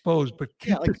be exposed. But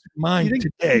keep this in mind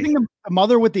today. You think a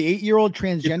mother with the 8-year-old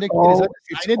transgender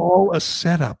it's all a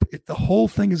setup. The whole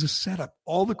thing is a setup.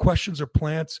 All the questions are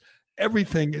plants.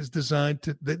 Everything is designed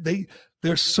to.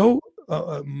 They're so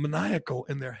maniacal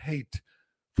in their hate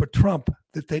for Trump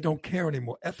that they don't care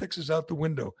anymore. Ethics is out the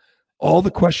window. All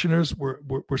the questioners were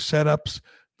setups.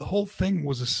 The whole thing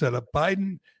was a setup.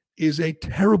 Biden is a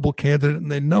terrible candidate,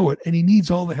 and they know it, and he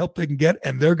needs all the help they can get,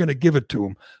 and they're going to give it to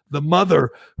him. The mother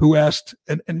who asked,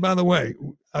 and by the way,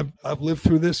 I've lived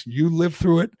through this. You lived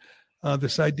through it.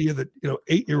 This idea that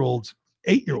 8-year-olds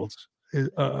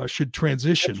should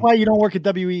transition. That's why you don't work at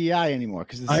WEEI anymore.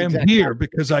 Because I am here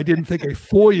because I didn't think a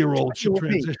 4-year-old should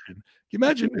transition. Can you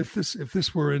imagine if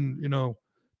this were in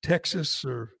Texas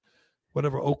or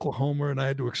whatever, Oklahoma, and I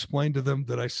had to explain to them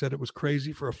that I said it was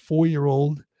crazy for a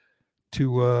 4-year-old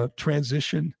to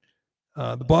transition.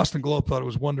 The Boston Globe thought it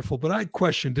was wonderful, but I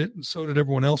questioned it, and so did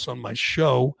everyone else on my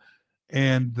show.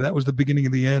 And that was the beginning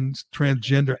of the end.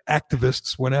 Transgender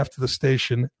activists went after the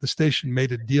station. The station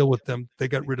made a deal with them. They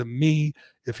got rid of me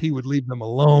if he would leave them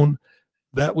alone.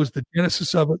 That was the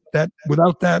genesis of it. That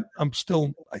without that, I'm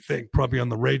still, I think, probably on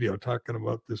the radio talking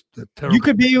about this. Terrible. You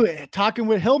could be talking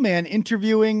with Hillman,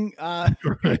 interviewing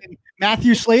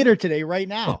Matthew Slater today, right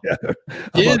now. Oh,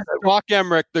 yeah. Is Doc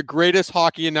Emrick the greatest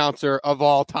hockey announcer of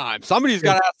all time? Somebody's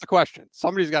got to ask the question.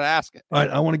 Somebody's got to ask it. All right,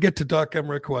 I want to get to Doc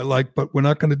Emrick, who I like, but we're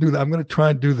not going to do that. I'm going to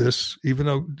try and do this, even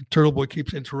though Turtle Boy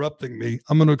keeps interrupting me.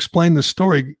 I'm going to explain the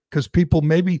story because people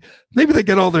maybe they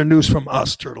get all their news from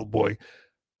us, Turtle Boy.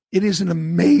 It is an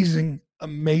amazing,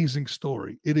 amazing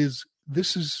story.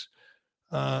 This is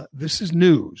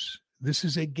news. This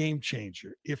is a game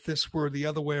changer. If this were the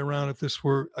other way around, if this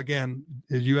were, again,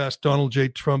 as you asked Donald J.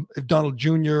 Trump, if Donald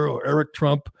Jr. or Eric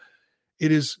Trump,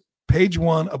 it is page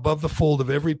one above the fold of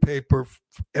every paper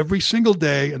every single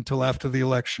day until after the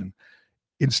election.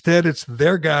 Instead, it's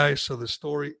their guy, so the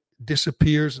story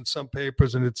disappears in some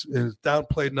papers and it's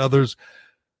downplayed in others.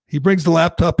 He brings the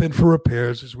laptop in for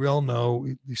repairs, as we all know.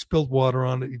 He spilled water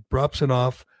on it. He drops it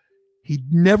off. He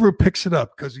never picks it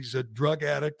up because he's a drug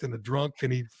addict and a drunk,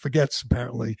 and he forgets,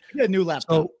 apparently. He got a new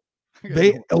laptop. So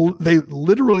they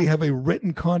literally have a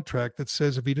written contract that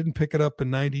says if he didn't pick it up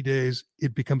in 90 days,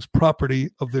 it becomes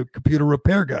property of the computer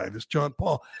repair guy, this John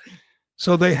Paul.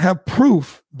 So they have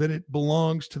proof that it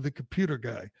belongs to the computer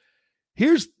guy.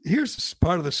 Here's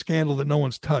part of the scandal that no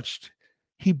one's touched.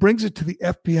 He brings it to the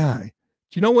FBI.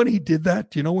 Do you know when he did that?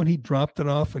 Do you know when he dropped it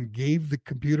off and gave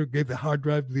the hard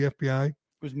drive to the FBI? It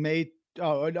was May.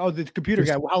 The computer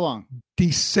guy. How long?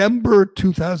 December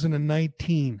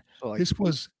 2019. So like this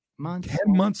was 10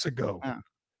 months ago. Yeah.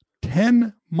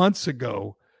 10 months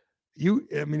ago.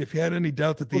 If you had any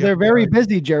doubt that they're very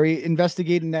busy, Jerry,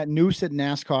 investigating that noose at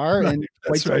NASCAR. Right, and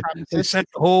that's right. They sent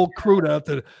the whole crew out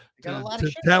to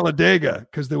Talladega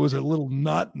because there was a little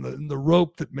knot in the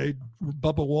rope that made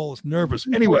Bubba Wallace nervous.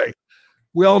 Anyway,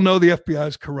 we all know the FBI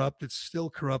is corrupt. It's still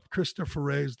corrupt. Christopher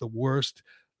Wray is the worst.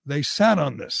 They sat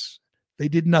on this. They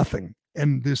did nothing.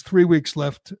 And there's 3 weeks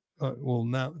left.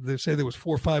 Now they say there was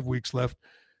 4 or 5 weeks left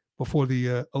before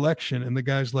the election. And the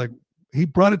guy's like, he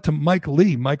brought it to Mike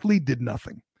Lee. Mike Lee did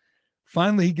nothing.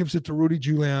 Finally, he gives it to Rudy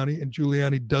Giuliani, and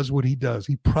Giuliani does what he does.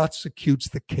 He prosecutes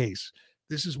the case.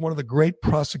 This is one of the great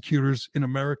prosecutors in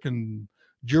American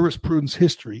jurisprudence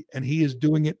history, and he is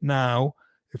doing it now.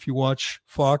 If you watch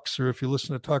Fox or if you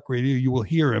listen to talk radio, you will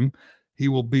hear him. He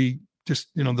will be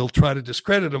they'll try to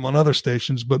discredit him on other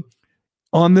stations, but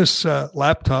on this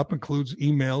laptop includes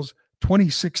emails,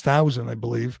 26,000, I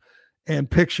believe, and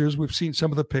pictures. We've seen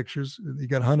some of the pictures. You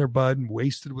got Hunter Biden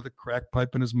wasted with a crack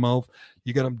pipe in his mouth.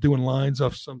 You got him doing lines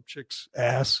off some chick's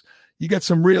ass. You got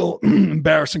some real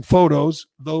embarrassing photos.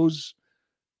 Those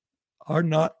are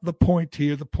not the point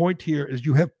here. The point here is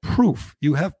you have proof.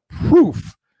 You have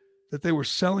proof that they were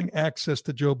selling access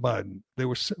to Joe Biden.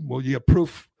 You have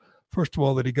proof, first of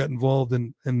all, that he got involved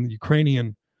in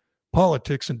Ukrainian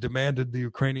politics and demanded the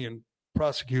Ukrainian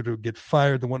prosecutor get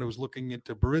fired, the one who was looking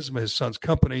into Burisma, his son's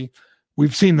company.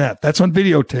 We've seen that. That's on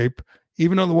videotape.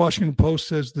 Even though the Washington Post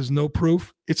says there's no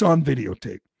proof, it's on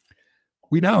videotape.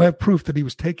 We now have proof that he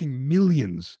was taking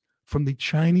millions from the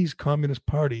Chinese Communist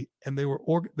Party, and they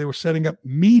were setting up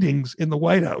meetings in the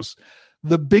White House.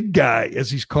 The big guy,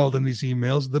 as he's called in these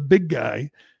emails, the big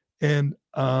guy, and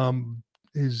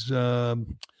his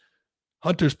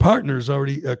Hunter's partners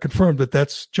already confirmed that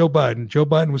that's Joe Biden. Joe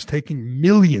Biden was taking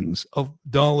millions of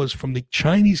dollars from the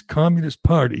Chinese Communist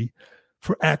Party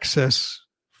for access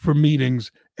for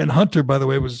meetings. And Hunter, by the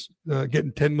way, was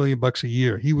getting $10 million a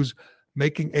year. He was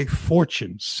making a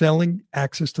fortune selling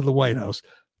access to the White House.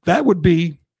 That would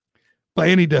be, by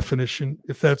any definition,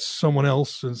 if that's someone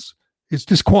else's, it's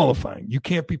disqualifying. You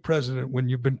can't be president when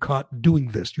you've been caught doing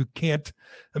this. You can't.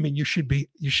 You should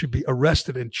be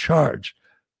arrested and charged.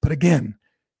 But again,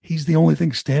 he's the only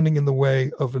thing standing in the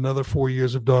way of another 4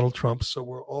 years of Donald Trump. So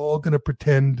we're all going to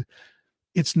pretend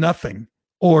it's nothing,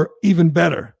 or even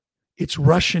better, it's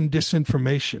Russian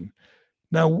disinformation.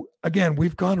 Now, again,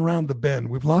 we've gone around the bend.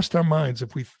 We've lost our minds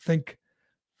if we think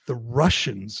the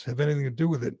Russians have anything to do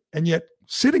with it. And yet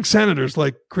sitting senators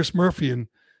like Chris Murphy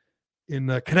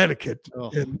in Connecticut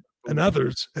and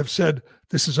others have said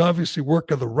this is obviously work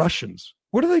of the Russians.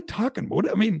 What are they talking about?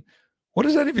 What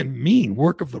does that even mean?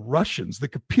 Work of the Russians? The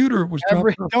computer was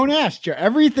don't ask, Joe.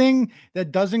 Everything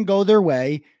that doesn't go their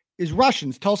way is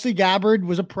Russians. Tulsi Gabbard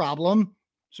was a problem,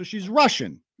 so she's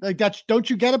Russian. Like don't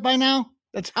you get it by now?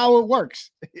 That's how it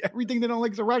works. Everything they don't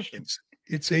like is a Russian.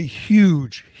 It's a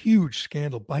huge, huge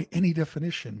scandal by any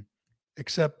definition,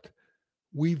 except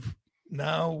we've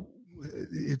now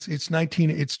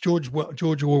it's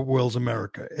George Orwell's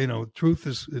America. Truth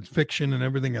is fiction and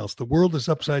everything else. The world is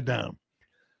upside down.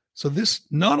 So this,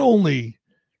 not only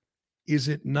is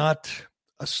it not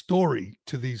a story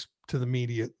to the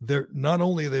media, not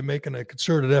only are they making a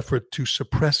concerted effort to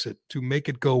suppress it, to make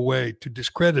it go away, to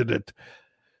discredit it,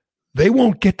 they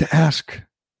won't get to ask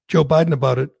Joe Biden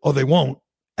about it, or they won't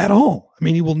at all.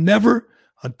 He will never,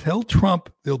 until Trump,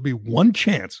 there'll be one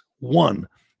chance,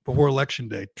 before Election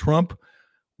Day. Trump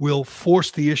will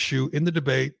force the issue in the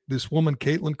debate. This woman,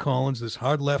 Caitlin Collins, this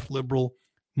hard left liberal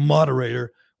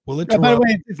moderator, will interrupt. By the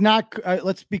way, it's not.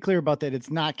 Let's be clear about that.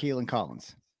 It's not Caitlin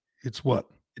Collins. It's what?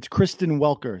 It's Kristen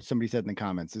Welker. Somebody said in the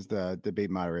comments is the debate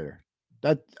moderator.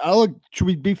 Should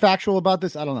we be factual about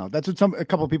this? I don't know. That's what a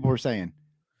couple of people were saying.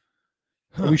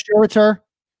 Are we sure it's her?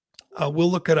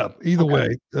 We'll look it up. Either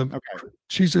way,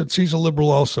 she's a liberal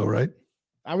also, right?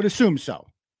 I would assume so.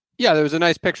 Yeah, there was a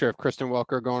nice picture of Kristen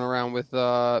Welker going around with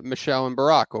Michelle and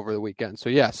Barack over the weekend. So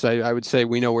yes, I would say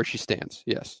we know where she stands.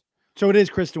 Yes. So it is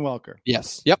Kristen Welker.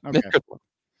 Yes. Yep. Okay.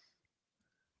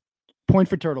 Point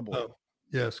for Turtle Boy. Oh,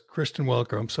 yes, Kristen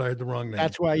Welker. I'm sorry, the wrong name.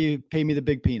 That's why you pay me the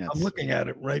big peanuts. I'm looking at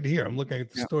it right here. I'm looking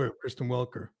at the story of Kristen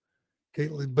Welker.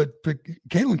 But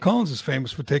Caitlin Collins is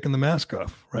famous for taking the mask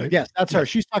off, right? Yes, that's her.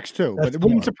 She sucks too. But it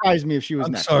wouldn't surprise me if she was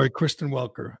next. Sorry, Kristen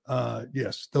Welker.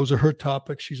 Yes, those are her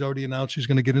topics. She's already announced she's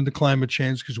going to get into climate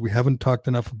change because we haven't talked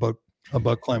enough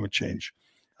about climate change.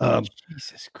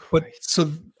 Jesus Christ. But so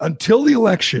until the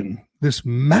election, this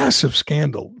massive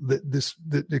scandal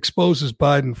that exposes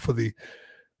Biden for the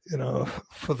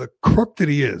crook that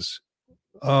he is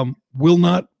will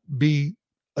not be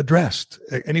addressed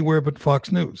anywhere but Fox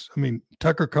News. I mean,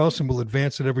 Tucker Carlson will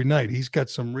advance it every night. He's got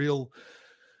some real.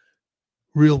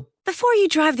 Before you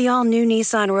drive the all-new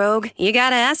Nissan Rogue, you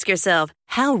got to ask yourself,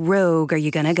 how rogue are you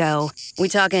going to go? We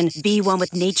talking be one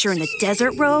with nature in the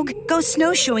desert rogue? Go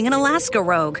snowshoeing in Alaska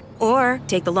rogue? Or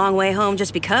take the long way home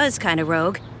just because kind of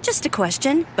rogue? Just a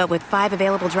question, but with 5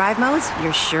 available drive modes,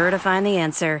 you're sure to find the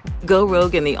answer. Go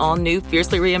rogue in the all-new,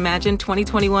 fiercely reimagined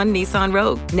 2021 Nissan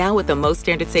Rogue, now with the most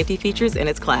standard safety features in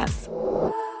its class.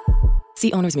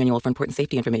 See Owner's Manual for important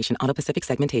safety information. Auto Pacific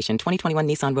segmentation. 2021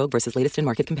 Nissan Rogue versus latest in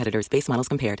market competitors. Base models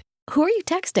compared. Who are you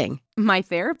texting? My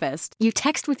therapist. You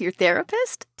text with your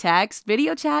therapist? Text,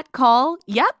 video chat, call.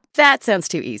 Yep. That sounds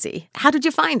too easy. How did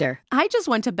you find her? I just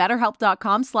went to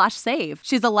betterhelp.com/save.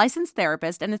 She's a licensed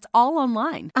therapist and it's all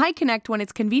online. I connect when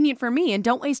it's convenient for me and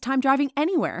don't waste time driving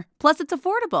anywhere. Plus, it's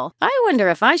affordable. I wonder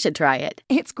if I should try it.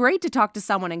 It's great to talk to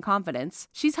someone in confidence.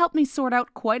 She's helped me sort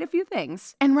out quite a few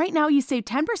things. And right now you save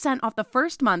 10% off the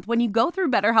first month when you go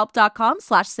through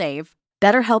betterhelp.com/save.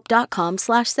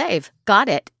 Betterhelp.com/save. Got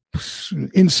it.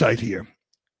 Insight here.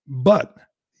 But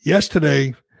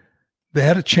yesterday, they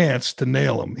had a chance to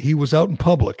nail him. He was out in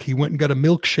public. He went and got a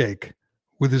milkshake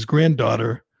with his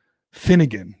granddaughter,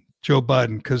 Finnegan, Joe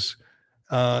Biden, because,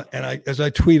 as I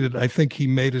tweeted, I think he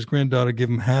made his granddaughter give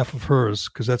him half of hers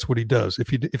because that's what he does.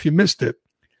 If you missed it,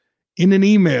 in an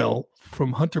email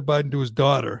from Hunter Biden to his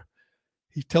daughter,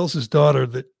 he tells his daughter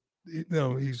that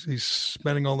he's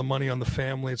spending all the money on the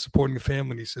family and supporting the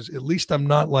family. And he says, "At least I'm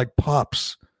not like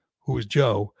Pops, who is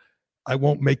Joe. I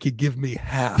won't make you give me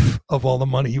half of all the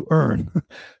money you earn."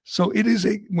 So it is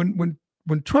when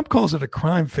Trump calls it a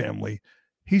crime family,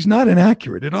 he's not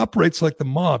inaccurate. It operates like the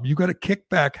mob. You got to kick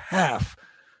back half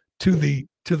to the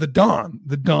Don.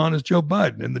 The Don is Joe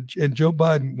Biden, and Joe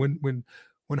Biden when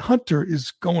Hunter is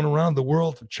going around the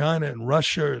world to China and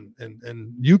Russia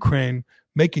and Ukraine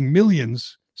making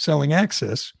millions selling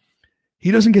access,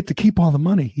 he doesn't get to keep all the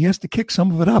money. He has to kick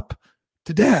some of it up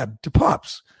to Dad, to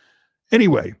Pops.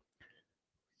 Anyway.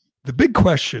 The big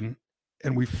question,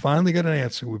 and we finally got an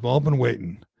answer, we've all been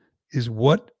waiting, is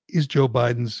what is Joe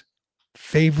Biden's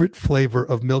favorite flavor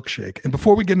of milkshake? And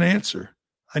before we get an answer,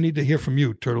 I need to hear from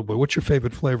you, Turtle Boy. What's your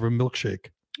favorite flavor of milkshake?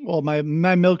 Well, my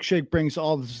milkshake brings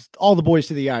all the boys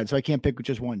to the yard, so I can't pick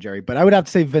just one, Jerry. But I would have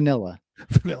to say vanilla.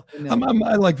 Vanilla.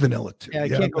 I like vanilla too. Yeah, I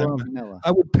can't go wrong with vanilla.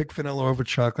 I would pick vanilla over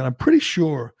chocolate. I'm pretty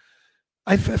sure.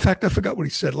 In fact, I forgot what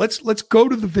he said. Let's go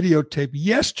to the videotape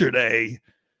yesterday.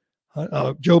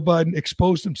 Joe Biden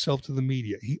exposed himself to the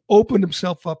media. He opened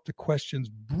himself up to questions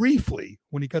briefly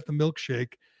when he got the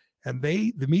milkshake, and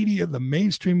the media, the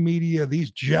mainstream media,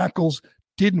 these jackals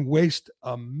didn't waste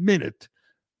a minute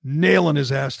nailing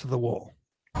his ass to the wall.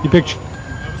 You picture? We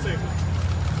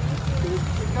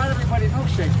got everybody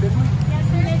milkshakes, didn't we? Yes,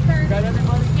 sir. Yes, sir. Got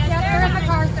everybody? Yes, they're in the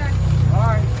car, sir. All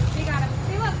right. We got them.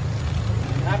 See, look.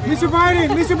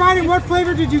 Mr. Biden, what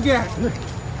flavor did you get?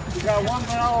 We got one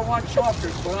vanilla, one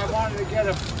chocolate, but I wanted to get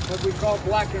what we call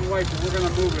black and white, but we're going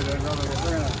to move it. In other words,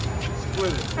 we're going to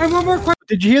split it. And one more question.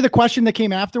 Did you hear the question that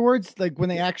came afterwards? Like when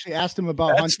they actually asked him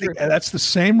about Hunter? That's the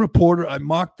same reporter. I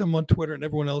mocked him on Twitter and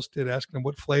everyone else did, asking him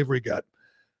what flavor he got.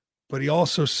 But he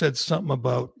also said something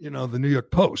about, the New York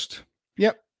Post.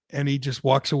 Yep. And he just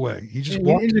walks away. He just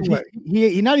walks away.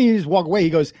 He not even just walk away. He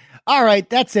goes, "All right,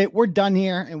 that's it. We're done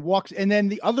here," and walks. And then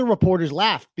the other reporters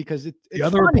laugh because it's the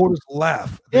other funny. Reporters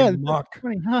laugh. They mock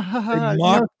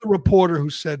the reporter who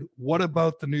said, "What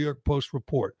about the New York Post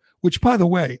report?" Which, by the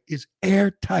way, is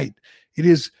airtight. It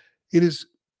is.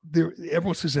 There.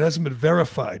 Everyone says it hasn't been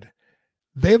verified.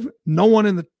 No one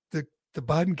in the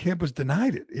Biden camp has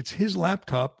denied it. It's his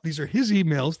laptop. These are his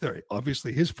emails. They're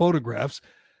obviously his photographs.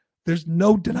 There's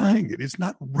no denying it. It's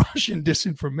not Russian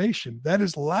disinformation. That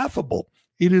is laughable.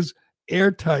 It is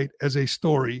airtight as a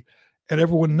story, and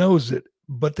everyone knows it,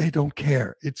 but they don't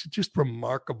care. It's just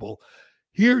remarkable.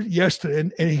 Here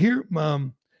yesterday, and here,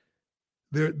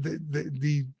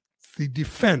 the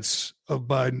defense of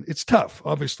Biden, it's tough.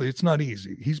 Obviously, it's not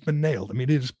easy. He's been nailed. I mean,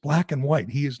 it is black and white.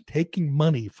 He is taking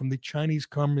money from the Chinese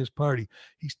Communist Party.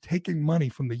 He's taking money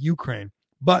from the Ukraine,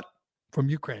 but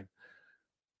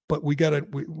we got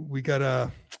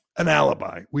an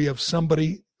alibi. We have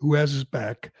somebody who has his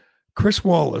back. Chris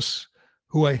Wallace,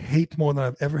 who I hate more than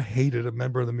I've ever hated a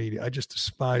member of the media. I just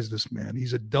despise this man.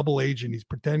 He's a double agent. He's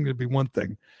pretending to be one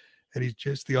thing, and he's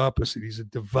just the opposite. He's a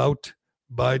devout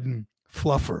Biden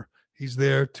fluffer. He's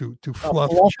there to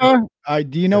fluff. Fluffer?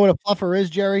 Do you know what a fluffer is,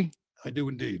 Jerry? I do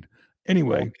indeed.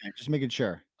 Anyway, okay, just making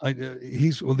sure.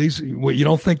 You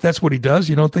don't think that's what he does?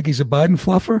 You don't think he's a Biden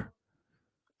fluffer?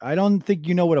 I don't think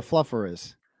you know what a fluffer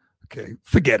is. Okay,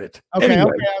 forget it. Okay,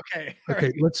 anyway, okay.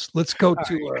 Okay, let's go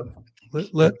to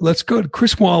let's go to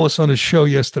Chris Wallace on his show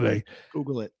yesterday.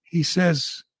 Google it. He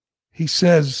says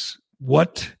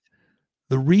what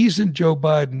the reason Joe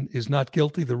Biden is not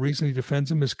guilty, the reason he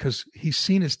defends him is because he's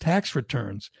seen his tax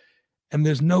returns, and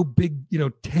there's no big,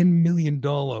 $10 million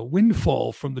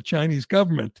windfall from the Chinese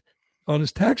government on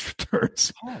his tax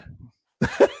returns. Oh.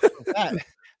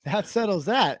 That settles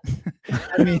that.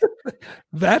 I mean,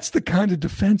 that's the kind of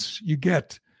defense you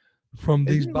get from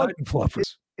these Biden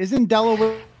fluffers. Isn't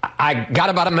Delaware? I got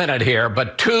about a minute here,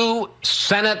 but 2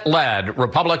 Senate-led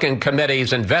Republican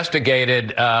committees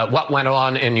investigated what went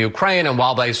on in Ukraine. And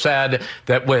while they said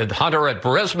that with Hunter at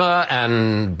Burisma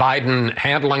and Biden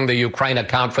handling the Ukraine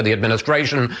account for the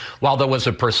administration, while there was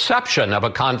a perception of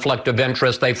a conflict of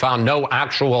interest, they found no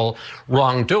actual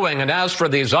wrongdoing. And as for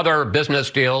these other business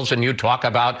deals, and you talk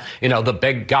about, the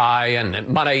big guy and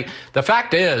money, the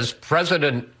fact is Vice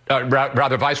President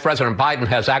Biden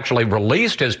has actually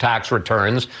released his tax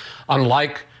returns,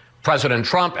 unlike President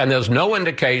Trump, and there's no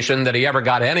indication that he ever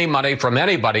got any money from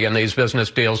anybody in these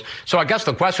business deals. So I guess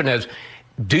the question is,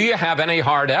 do you have any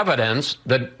hard evidence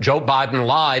that Joe Biden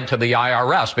lied to the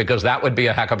IRS? Because that would be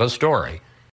a heck of a story.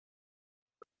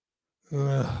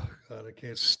 God, I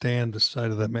can't stand the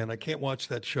sight of that man. I can't watch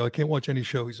that show. I can't watch any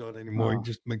show he's on anymore.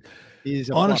 No. He's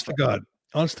honest to God.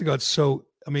 So,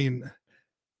 I mean,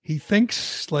 he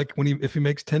thinks like if he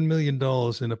makes $10 million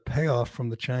in a payoff from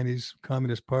the Chinese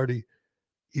Communist Party,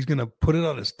 he's going to put it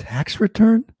on his tax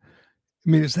return. I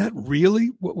mean, is that really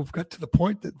what we've got to the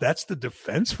point that that's the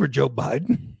defense for Joe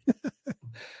Biden?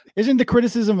 Isn't the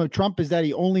criticism of Trump is that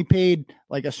he only paid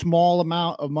like a small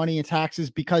amount of money in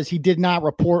taxes because he did not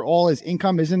report all his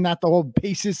income? Isn't that the whole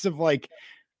basis of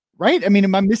right? I mean,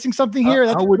 am I missing something here?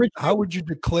 How would you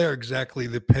declare exactly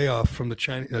the payoff from the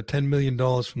Chinese $10 million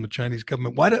from the Chinese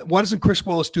government? Why doesn't Chris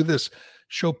Wallace do this?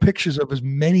 Show pictures of his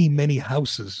many, many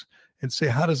houses and say,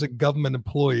 how does a government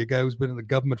employee, a guy who's been in the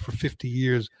government for 50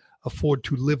 years, afford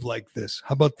to live like this?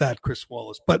 How about that, Chris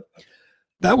Wallace? But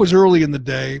that was early in the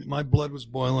day. My blood was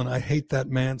boiling. I hate that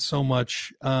man so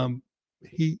much.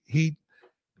 He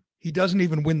doesn't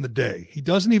even win the day. He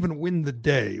doesn't even win the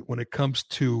day when it comes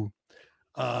to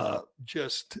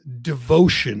just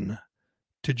devotion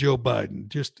to Joe Biden.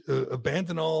 Just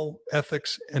abandon all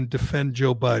ethics and defend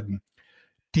Joe Biden.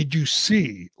 Did you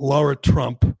see Laura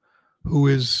Trump, who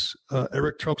is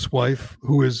Eric Trump's wife,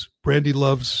 who is Brandy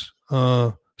Love's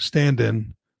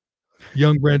stand-in,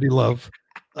 young Brandy Love?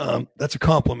 That's a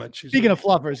compliment. Speaking of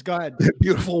fluffers, go ahead.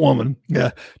 Beautiful woman.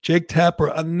 Yeah. Jake Tapper,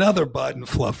 another Biden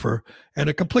fluffer and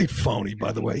a complete phony,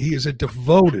 by the way. He is a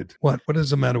devoted. What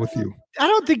is the matter with you? I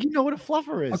don't think you know what a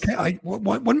fluffer is. Okay.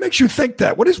 What makes you think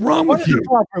that? What is wrong with you?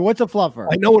 What's a fluffer?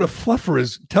 I know what a fluffer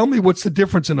is. Tell me what's the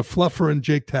difference in a fluffer and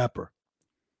Jake Tapper.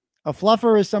 A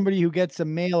fluffer is somebody who gets a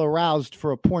male aroused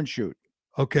for a porn shoot.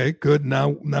 Okay, good.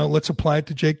 Now let's apply it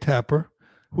to Jake Tapper.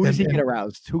 Who does he get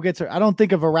aroused? Who gets? I don't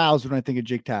think of aroused when I think of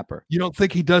Jake Tapper. You don't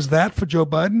think he does that for Joe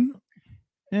Biden?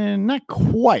 Not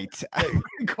quite.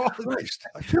 Christ,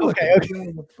 I feel like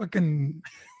fucking.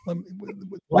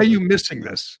 Why are you missing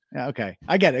this? Yeah, okay,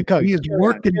 I get it. Coach. He is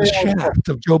working the shaft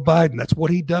of Joe Biden. That's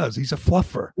what he does. He's a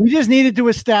fluffer. We just needed to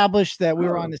establish that we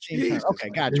were on the same term. Okay,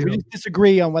 gotcha. We just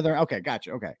disagree on whether. Okay,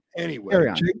 gotcha. Okay.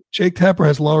 Anyway, Jake Tapper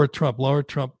has Laura Trump. Laura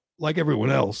Trump, like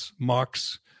everyone else,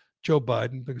 mocks Joe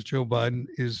Biden because Joe Biden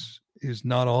is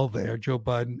not all there. Joe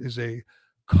Biden is a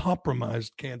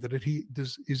compromised candidate. He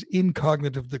is in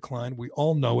cognitive decline. We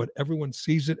all know it. Everyone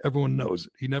sees it. Everyone knows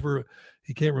it.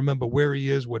 He can't remember where he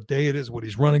is, what day it is, what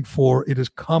he's running for. It is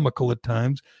comical at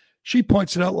times. She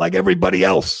points it out like everybody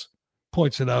else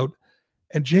points it out.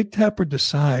 And Jake Tapper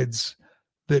decides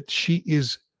that she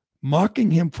is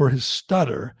mocking him for his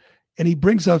stutter. And he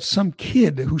brings out some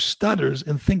kid who stutters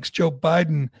and thinks Joe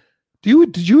Biden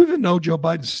Did you even know Joe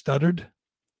Biden stuttered?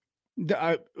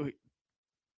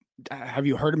 Have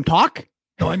you heard him talk?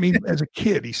 No, I mean, as a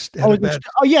kid, he had a bad...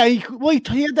 He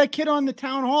had that kid on the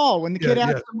town hall when the kid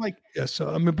asked him, like... Yeah,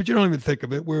 so, I mean, but you don't even think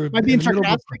of it. Am I being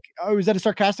sarcastic? Oh, is that a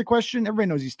sarcastic question? Everybody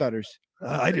knows he stutters.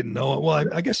 I didn't know. Well,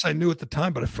 I guess I knew at the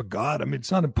time, but I forgot. I mean,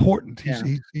 it's not important.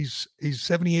 He's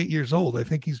 78 years old. I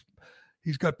think he's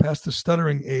got past the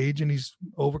stuttering age, and he's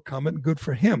overcome it, and good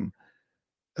for him.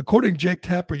 According to Jake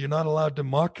Tapper, you're not allowed to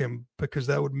mock him because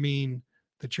that would mean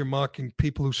that you're mocking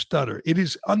people who stutter. It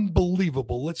is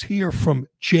unbelievable. Let's hear from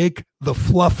Jake the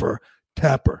Fluffer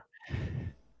Tapper.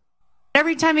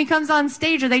 Every time he comes on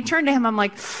stage or they turn to him, I'm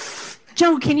like,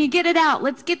 Joe, can you get it out?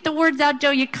 Let's get the words out, Joe.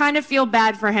 You kind of feel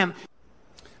bad for him.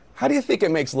 How do you think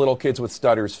it makes little kids with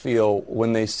stutters feel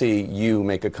when they see you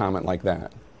make a comment like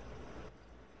that?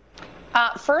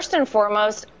 First and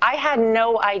foremost, I had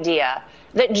no idea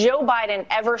that Joe Biden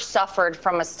ever suffered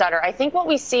from a stutter. I think what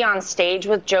we see on stage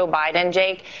with Joe Biden,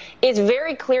 Jake, is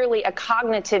very clearly a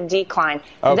cognitive decline.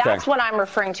 Okay. That's what I'm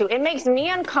referring to. It makes me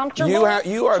uncomfortable. You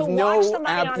are to watch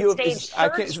somebody on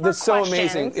stage that's so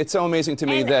amazing. It's so amazing to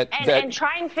me that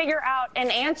try and figure out an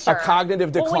answer. A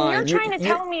cognitive decline. Well, when you're trying to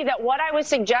tell me that what I was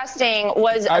suggesting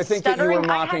was I think that you were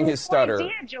mocking his stutter.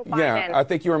 Yeah, I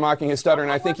think you were mocking his stutter,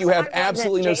 and I think you have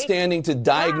absolutely no standing to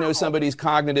diagnose somebody's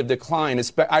cognitive decline.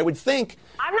 I would think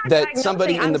that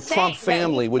somebody in the Trump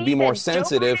family would be more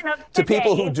sensitive to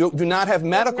people who do not have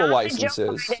medical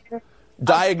licenses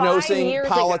diagnosing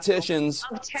politicians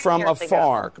from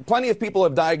afar. Plenty of people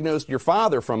have diagnosed your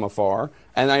father from afar,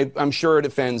 and I'm sure it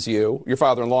offends you. Your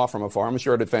father-in-law from afar. I'm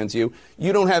sure it offends you.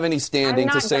 You don't have any standing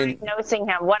to say. I'm not diagnosing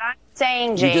him. What I'm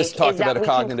saying, Jake, you just talked is about that a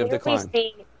cognitive decline.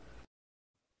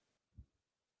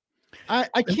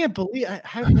 I can't believe I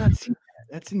have not seen that.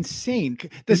 That's insane.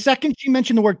 The second she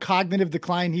mentioned the word cognitive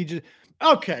decline, he just,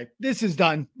 okay, this is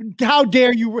done. How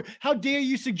dare you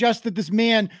suggest that this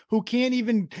man who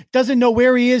doesn't know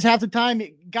where he is half the time,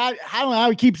 I don't know how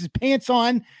he keeps his pants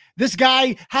on. This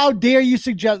guy, how dare you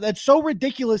suggest? That's so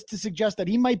ridiculous to suggest that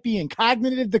he might be in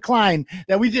cognitive decline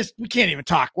that we can't even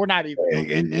talk. We're not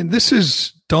even. And this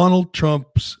is Donald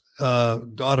Trump's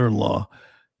daughter-in-law.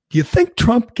 Do you think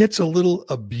Trump gets a little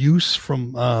abuse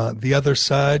from the other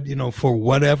side, for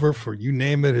whatever, for you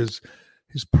name it, his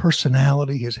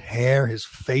personality, his hair, his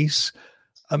face?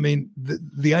 I mean,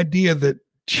 the idea that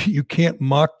you can't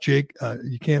mock Joe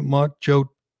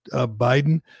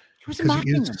Biden. She was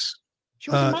mocking him.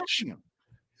 She was mocking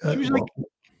him.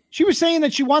 She was saying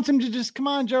that she wants him to just, come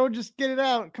on, Joe, just get it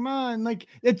out. Come on. Like,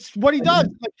 it's what he does.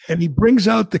 And he brings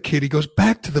out the kid. He goes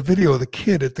back to the video of the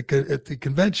kid at the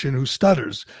convention who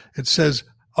stutters. It says,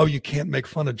 oh, you can't make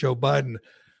fun of Joe Biden.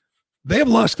 They have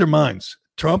lost their minds.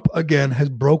 Trump, again, has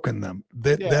broken them.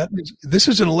 This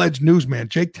is an alleged newsman.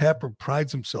 Jake Tapper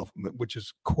prides himself, which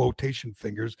is quotation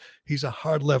fingers. He's a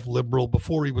hard left liberal.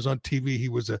 Before he was on TV, he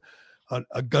was a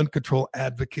gun control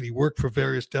advocate. He worked for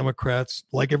various Democrats,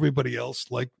 like everybody else,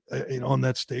 like on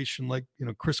that station, like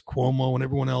Chris Cuomo and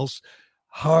everyone else.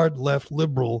 Hard left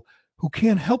liberal who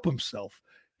can't help himself.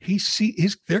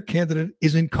 Their candidate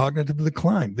is in cognitive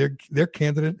decline. Their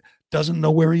candidate doesn't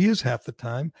know where he is half the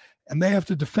time, and they have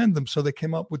to defend them. So they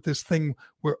came up with this thing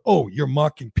where, oh, you're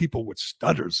mocking people with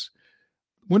stutters.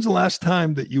 When's the last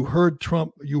time that you heard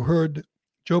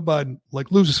Joe Biden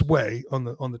lose his way on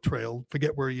the trail,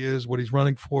 forget where he is, what he's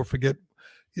running for, forget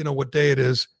what day it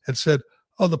is, and said,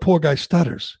 oh, the poor guy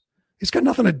stutters? It's got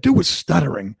nothing to do with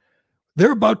stuttering.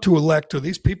 They're about to elect, or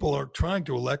these people are trying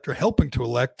to elect or helping to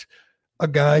elect, a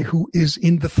guy who is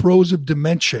in the throes of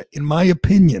dementia. In my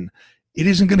opinion, it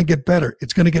isn't going to get better.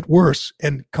 It's going to get worse.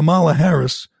 And Kamala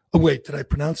Harris, oh wait, did I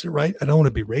pronounce it right? I don't want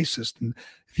to be racist. And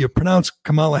if you pronounce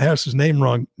Kamala Harris's name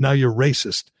wrong, now you're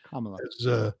racist. Kamala.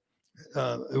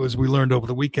 It was we learned over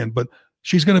the weekend, but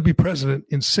she's going to be president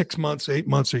in 6 months, 8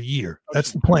 months, a year.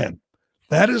 That's the plan.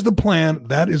 That is the plan.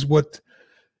 That is what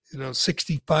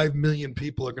 65 million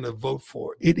people are going to vote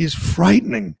for. It is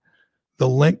frightening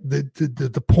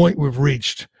the point we've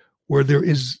reached where there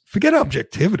is, forget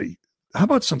objectivity. How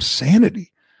about some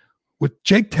sanity? With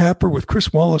Jake Tapper, with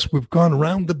Chris Wallace, we've gone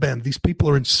around the bend. These people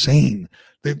are insane.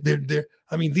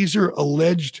 These are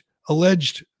alleged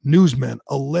newsmen,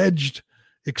 alleged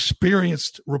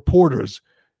experienced reporters.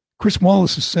 Chris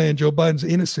Wallace is saying Joe Biden's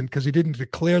innocent because he didn't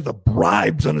declare the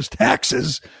bribes on his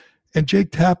taxes. And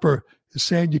Jake Tapper is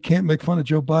saying you can't make fun of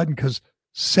Joe Biden because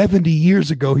 70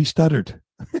 years ago he stuttered.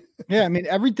 Yeah,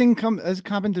 everything as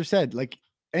Carpenter said,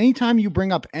 anytime you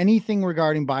bring up anything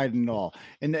regarding Biden at all,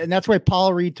 and that's why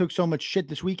Paul Reed took so much shit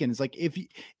this weekend. It's like,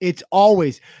 it's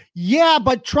always, yeah,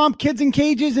 but Trump, kids in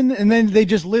cages, and then they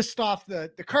just list off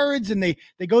the Kurds, and they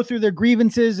go through their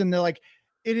grievances, and they're like,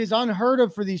 it is unheard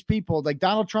of for these people. Like,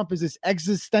 Donald Trump is this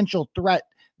existential threat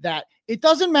that it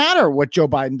doesn't matter what Joe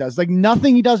Biden does. Like,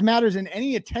 nothing he does matters, and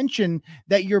any attention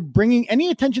that you're bringing, any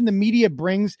attention the media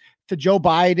brings to Joe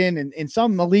Biden and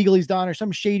some illegal he's done or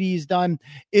some shady he's done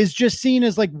is just seen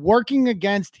as like working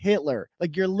against Hitler.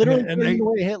 Like, you're literally putting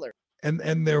away Hitler.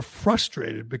 And they're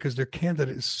frustrated because their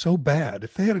candidate is so bad.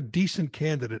 If they had a decent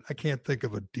candidate, I can't think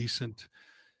of a decent,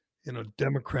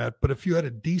 Democrat, but if you had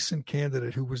a decent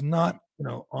candidate who was not,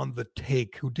 on the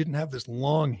take, who didn't have this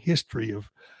long history of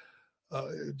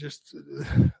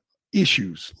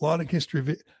issues, a lot of history of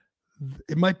it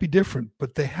might be different,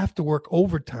 but they have to work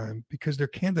overtime because their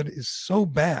candidate is so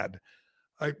bad.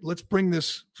 Let's bring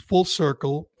this full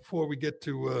circle before we get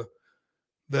to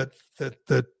that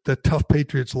tough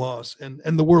Patriots loss and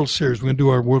the World Series. We're going to do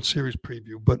our World Series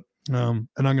preview, but and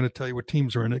I'm going to tell you what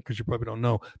teams are in it because you probably don't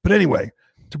know. But anyway,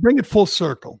 to bring it full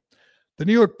circle, the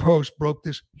New York Post broke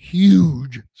this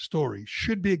huge story.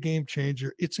 Should be a game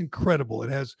changer. It's incredible.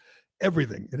 It has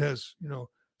everything. It has,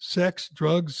 sex,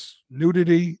 drugs,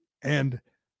 nudity, and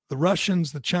the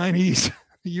Russians, the Chinese,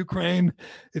 the Ukraine.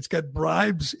 It's got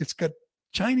bribes. It's got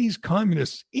Chinese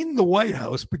communists in the White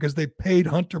House because they paid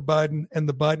Hunter Biden and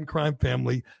the Biden crime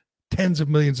family tens of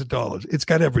millions of dollars. It's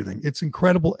got everything. It's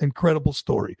incredible, incredible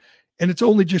story. And it's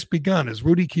only just begun. As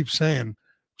Rudy keeps saying,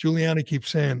 Giuliani keeps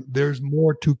saying, there's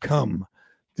more to come.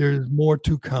 There's more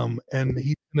to come. And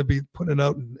he's going to be putting it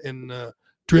out in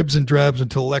dribs and drabs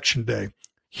until Election Day.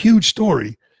 Huge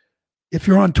story. If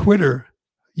you're on Twitter,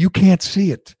 you can't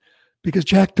see it because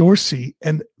Jack Dorsey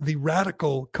and the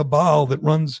radical cabal that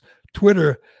runs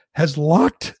Twitter has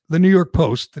locked the New York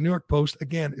Post. The New York Post,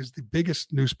 again, is the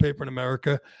biggest newspaper in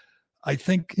America. I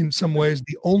think in some ways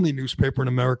the only newspaper in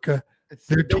America.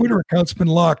 Their Twitter account's been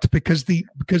locked because the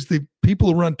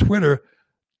people who run Twitter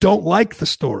don't like the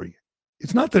story.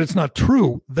 It's not that it's not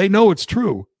true. They know it's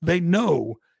true. They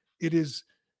know it is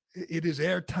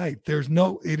airtight.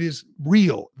 It is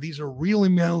real. These are real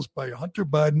emails by Hunter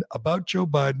Biden about Joe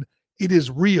Biden. It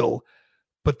is real,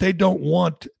 but they don't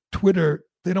want Twitter.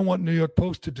 They don't want New York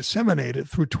Post to disseminate it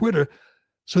through Twitter.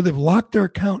 So they've locked their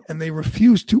account and they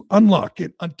refuse to unlock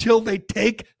it until they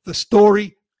take the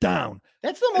story down.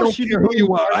 That's the most. I don't care who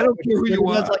you are. I don't care who you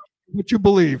are. What you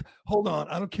believe. Hold on.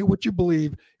 I don't care what you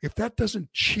believe. If that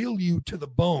doesn't chill you to the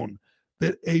bone,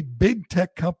 that a big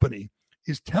tech company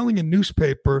is telling a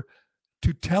newspaper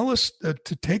to tell us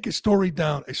to take a story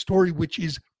down, a story which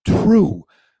is true,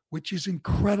 which is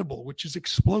incredible, which is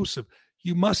explosive.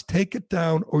 You must take it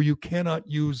down or you cannot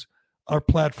use our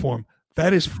platform.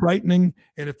 That is frightening.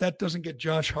 And if that doesn't get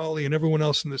Josh Hawley and everyone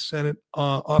else in the Senate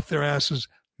off their asses,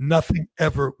 nothing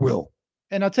ever will.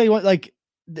 And I'll tell you what, like,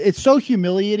 it's so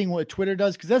humiliating what Twitter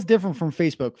does because that's different from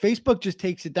Facebook. Facebook just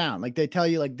takes it down. Like, they tell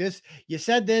you, like, this, you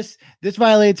said this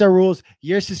violates our rules,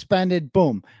 you're suspended,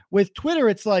 boom. With Twitter,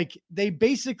 it's like they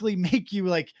basically make you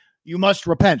like, you must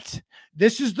repent.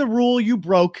 This is the rule you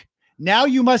broke. Now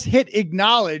you must hit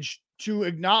acknowledge to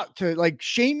like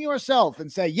shame yourself and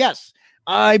say, yes,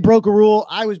 I broke a rule.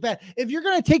 I was bad. If you're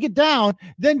going to take it down,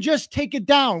 then just take it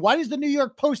down. Why does the New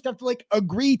York Post have to like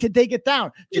agree to take it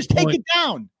down? Just take it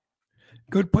down.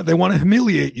 Good point. They want to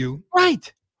humiliate you.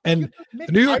 Right. And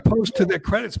the New York Post, to their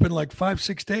credit, it's been like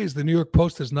 5-6 days. The New York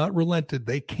Post has not relented.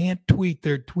 They can't tweet.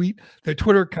 Their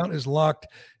Twitter account is locked.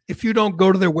 If you don't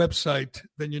go to their website,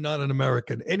 then you're not an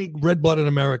American. Any red-blooded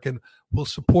American will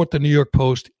support the New York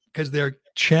Post because they're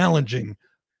challenging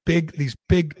these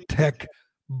big tech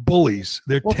bullies.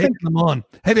 They're taking them on.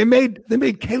 Hey, they made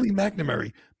Kayleigh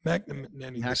McNamara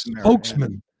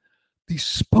the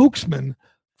spokesman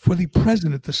for the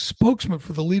president, the spokesman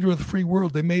for the leader of the free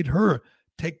world. They made her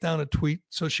take down a tweet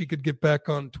so she could get back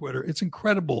on Twitter. It's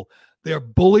incredible. They are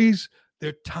bullies.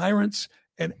 They're tyrants.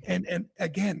 And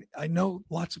again, I know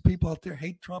lots of people out there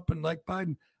hate Trump and like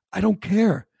Biden. I don't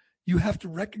care. You have to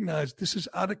recognize this is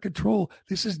out of control.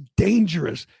 This is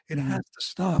dangerous. It has to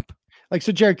stop. Like,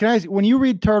 so Jared, can I ask, when you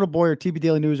read Turtle Boy or TV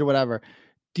Daily News or whatever,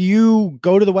 do you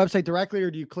go to the website directly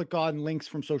or do you click on links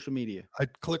from social media? I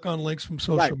click on links from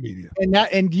social media.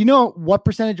 And do you know what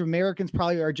percentage of Americans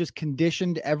probably are just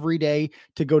conditioned every day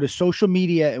to go to social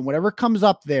media and whatever comes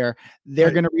up there,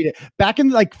 they're going to read it. Back in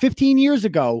like 15 years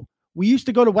ago, we used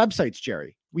to go to websites,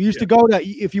 Jerry. We used to go to,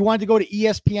 if you wanted to go to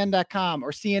ESPN.com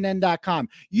or CNN.com,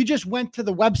 you just went to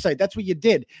the website. That's what you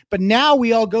did. But now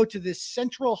we all go to this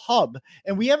central hub,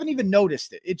 and we haven't even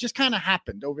noticed it. It just kind of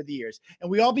happened over the years. And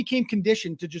we all became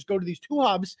conditioned to just go to these two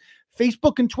hubs,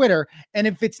 Facebook and Twitter. And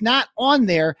if it's not on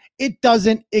there, it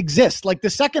doesn't exist. Like the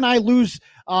second I lose,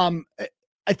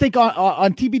 I think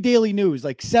on TB Daily News,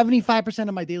 like 75%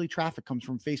 of my daily traffic comes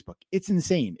from Facebook. It's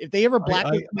insane. If they ever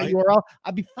blacklist my URL,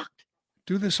 I'd be fucked.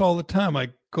 Do this all the time. I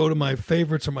go to my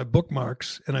favorites or my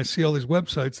bookmarks, and I see all these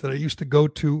websites that I used to go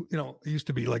to. You know, it used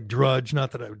to be like Drudge.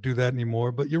 Not that I would do that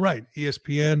anymore, but you're right.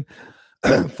 ESPN,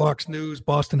 Fox News,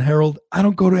 Boston Herald. I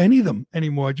don't go to any of them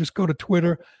anymore. I just go to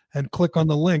Twitter and click on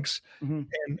the links. And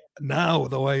now,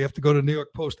 though I have to go to New York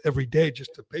Post every day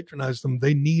just to patronize them,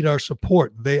 they need our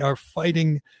support. They are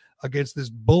fighting against this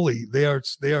bully. They are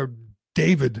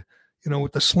David,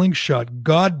 with the slingshot.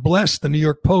 God bless the New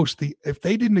York Post. If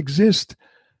they didn't exist,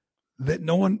 that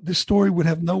this story would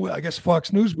have I guess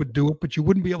Fox News would do it, but you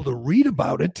wouldn't be able to read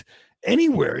about it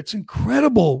anywhere. It's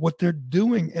incredible what they're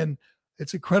doing. And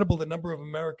it's incredible the number of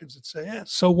Americans that say,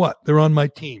 so what? They're on my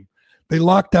team. They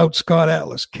locked out Scott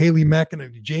Atlas, Kayleigh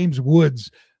McEnany, James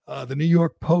Woods, the New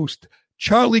York Post,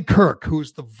 Charlie Kirk,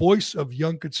 who's the voice of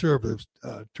young conservatives,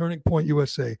 Turning Point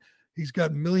USA. He's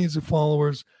got millions of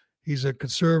followers. He's a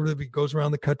conservative. He goes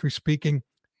around the country speaking.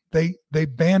 They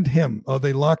banned him, or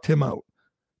they locked him out.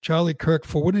 Charlie Kirk,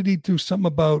 for what did he do? Something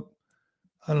about,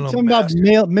 I don't know. Something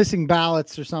about missing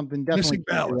ballots or something. Definitely missing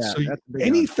ballots. So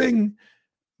anything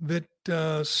that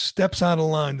steps out of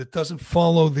line, that doesn't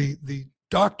follow the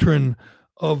doctrine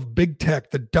of big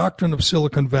tech, the doctrine of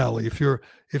Silicon Valley. If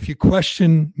you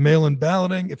question mail-in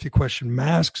balloting, if you question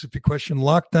masks, if you question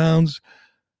lockdowns,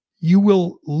 you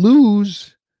will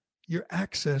lose your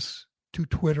access to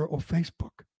Twitter or Facebook.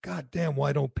 God damn,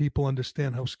 why don't people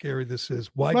understand how scary this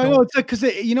is? Why don't? No, it's like, because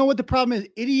you know what the problem is?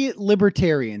 Idiot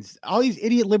libertarians, all these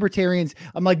idiot libertarians.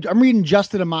 I'm reading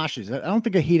Justin Amash's. I don't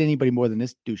think I hate anybody more than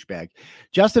this douchebag.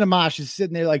 Justin Amash is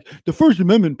sitting there like, the First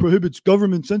Amendment prohibits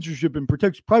government censorship and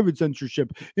protects private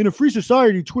censorship. In a free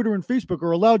society, Twitter and Facebook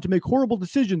are allowed to make horrible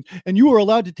decisions, and you are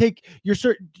allowed to take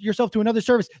yourself to another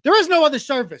service. There is no other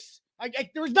service.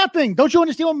 There is nothing. Don't you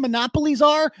understand what monopolies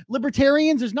are?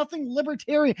 Libertarians. There's nothing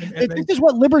libertarian. If this is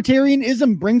what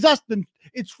libertarianism brings us, then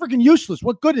it's freaking useless.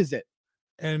 What good is it?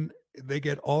 And they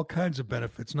get all kinds of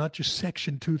benefits, not just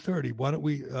Section 230. Why don't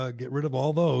we get rid of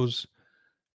all those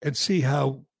and see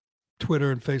how Twitter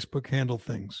and Facebook handle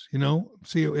things?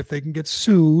 See if they can get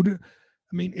sued.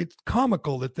 I mean, it's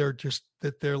comical that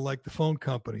they're like the phone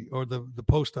company or the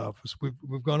post office.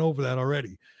 We've gone over that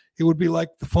already. It would be like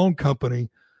the phone company.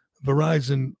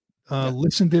 Verizon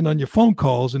listened in on your phone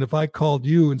calls, and if I called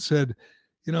you and said,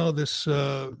 this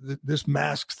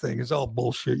masks thing is all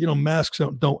bullshit. Masks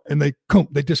don't, and they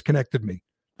disconnected me.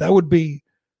 That would be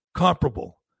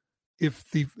comparable. If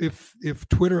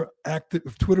Twitter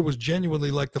was genuinely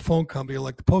like the phone company or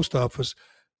like the post office,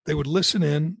 they would listen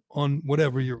in on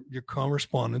whatever your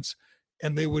correspondence,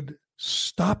 and they would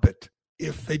stop it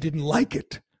if they didn't like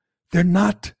it. They're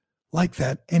not like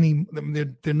that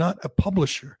they're not a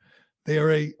publisher. They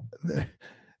are an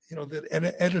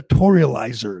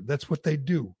editorializer. That's what they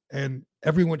do. And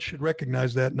everyone should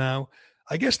recognize that now.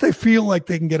 I guess they feel like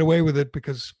they can get away with it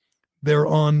because they're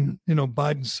on,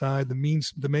 Biden's side. The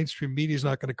mainstream media is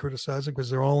not going to criticize them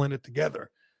because they're all in it together.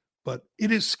 But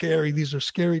it is scary. These are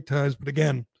scary times. But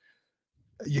again,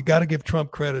 you got to give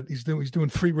Trump credit. He's doing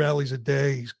 3 rallies a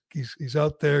day. He's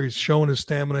out there. He's showing his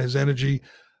stamina, his energy.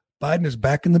 Biden is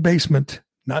back in the basement,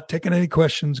 not taking any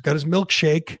questions, got his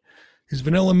milkshake, his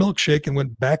vanilla milkshake, and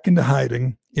went back into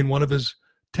hiding in one of his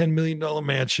 $10 million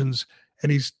mansions.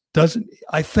 And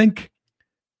I think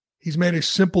he's made a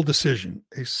simple decision,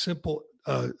 a simple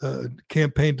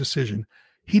campaign decision.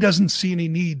 He doesn't see any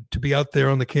need to be out there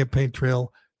on the campaign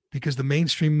trail because the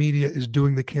mainstream media is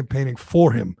doing the campaigning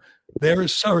for him. They're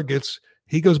his surrogates.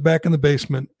 He goes back in the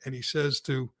basement and he says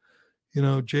to,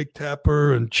 Jake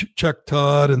Tapper and Chuck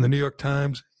Todd and the New York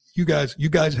Times, you guys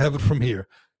have it from here.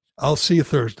 I'll see you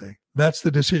Thursday. That's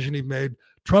the decision he made.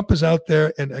 Trump is out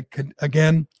there, and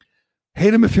again,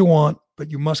 hate him if you want, but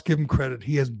you must give him credit.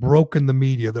 He has broken the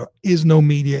media. There is no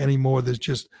media anymore. There's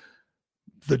just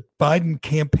the Biden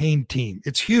campaign team.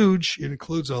 It's huge. It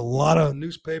includes a lot of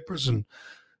newspapers and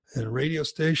radio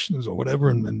stations or whatever,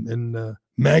 and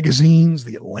magazines,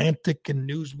 The Atlantic and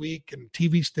Newsweek, and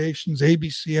TV stations,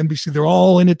 ABC, NBC. They're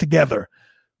all in it together.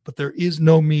 But there is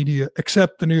no media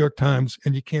except the New York Times,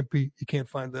 and you can't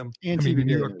find them. The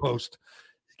New York Post.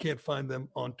 You can't find them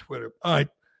on Twitter. All right.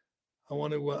 I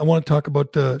want to talk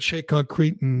about Shea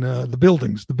Concrete and the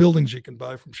buildings. The buildings you can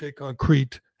buy from Shea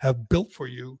Concrete have built for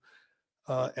you.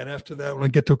 And after that, I want to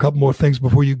get to a couple more things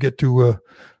before you get to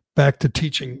back to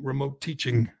teaching, remote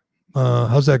teaching.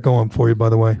 How's that going for you, by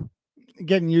the way?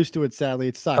 Getting used to it, sadly.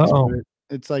 It sucks.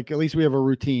 It's like, at least we have a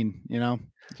routine,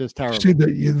 just terrible. See,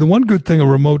 the one good thing of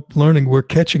remote learning, we're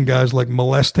catching guys like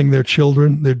molesting their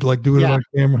children. They're like doing it on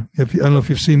camera. I don't know if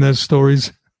you've seen those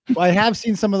stories. Well, I have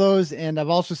seen some of those, and I've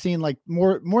also seen, like,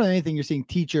 more than anything, you're seeing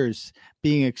teachers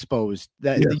being exposed.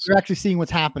 That you're actually seeing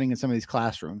what's happening in some of these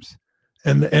classrooms.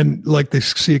 And like they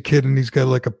see a kid and he's got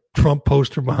like a Trump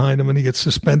poster behind him and he gets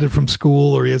suspended from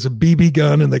school, or he has a BB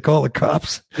gun and they call the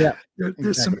cops. Yeah,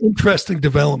 there's some interesting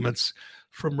developments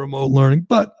from remote learning,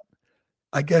 but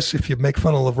I guess if you make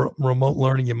fun of remote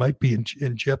learning, you might be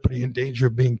in jeopardy, in danger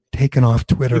of being taken off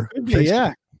Twitter.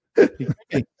 Yeah.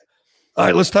 All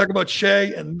right, let's talk about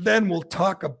Shea, and then we'll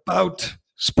talk about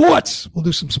sports. We'll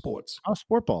do some sports. Oh,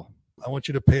 sport ball. I want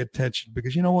you to pay attention,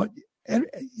 because you know what?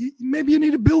 Maybe you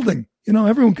need a building.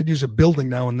 Everyone could use a building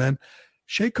now and then.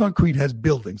 Shea Concrete has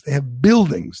buildings. They have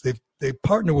buildings. They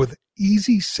partner with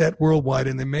Easy Set Worldwide,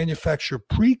 and they manufacture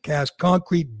precast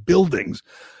concrete buildings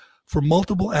for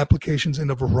multiple applications in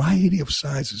a variety of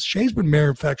sizes. Shea's been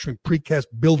manufacturing precast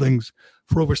buildings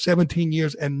for over 17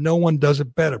 years, and no one does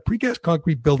it better. Precast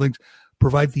concrete buildings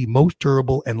provide the most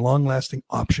durable and long-lasting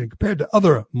option compared to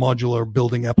other modular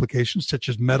building applications such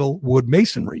as metal, wood,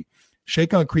 masonry. Shea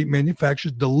Concrete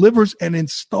manufactures, delivers, and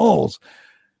installs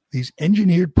these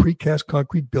engineered precast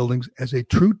concrete buildings as a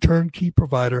true turnkey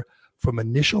provider, from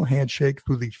initial handshake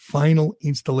through the final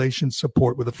installation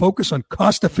support. With a focus on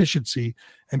cost efficiency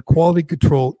and quality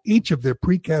control, each of their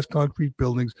precast concrete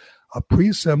buildings are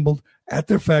pre-assembled at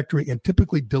their factory and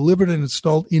typically delivered and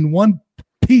installed in one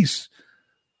piece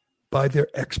by their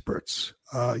experts.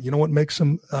 You know what makes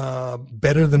them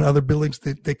better than other buildings?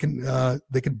 They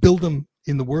can build them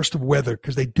in the worst of weather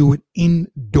because they do it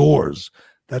indoors.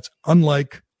 That's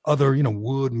unlike other,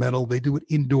 wood, metal. They do it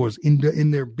indoors,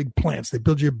 in their big plants. They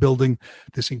build you a building.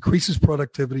 This increases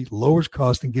productivity, lowers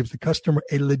cost, and gives the customer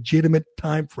a legitimate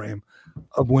time frame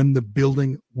of when the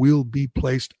building will be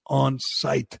placed on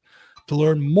site. To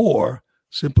learn more,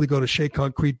 simply go to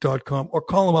sheaconcrete.com or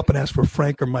call them up and ask for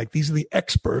Frank or Mike. These are the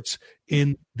experts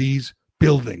in these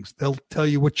buildings. They'll tell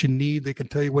you what you need. They can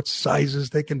tell you what sizes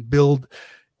they can build.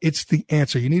 It's the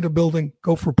answer. You need a building,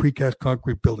 go for a precast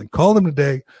concrete building. Call them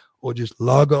today, or just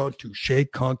log on to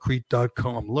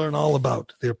sheaconcrete.com. Learn all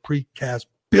about their precast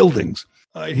buildings.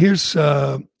 All right, here's,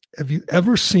 have you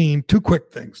ever seen, two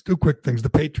quick things, the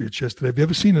Patriots yesterday. Have you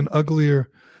ever seen an uglier,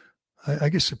 I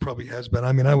guess it probably has been.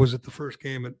 I mean, I was at the first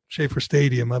game at Schaefer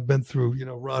Stadium. I've been through,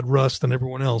 Rod Rust and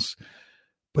everyone else.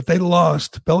 But they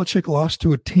lost. Belichick lost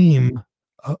to a team,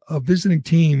 a visiting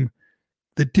team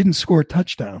that didn't score a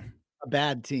touchdown. A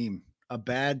bad team with a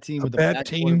bad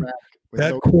team,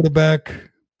 quarterback.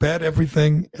 Quarterback, bad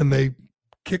everything, and they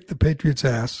kicked the Patriots'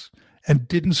 ass and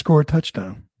didn't score a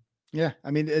touchdown. Yeah,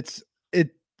 I mean,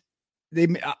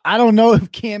 I don't know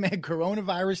if Cam had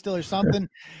coronavirus still or something,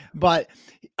 but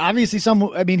obviously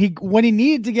when he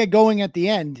needed to get going at the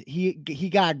end, he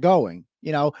got going,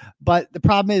 but the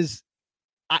problem is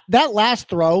that last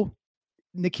throw,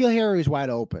 N'Keal Harry was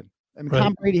wide open. I mean, right.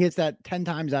 Tom Brady hits that 10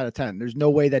 times out of 10. There's no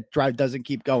way that drive doesn't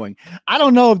keep going. I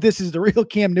don't know if this is the real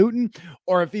Cam Newton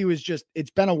or if he was just, it's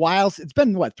been a while. It's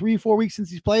been 3-4 weeks since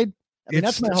he's played. I mean,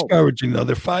 it's that's my discouraging, though.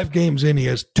 They're 5 games in. He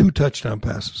has 2 touchdown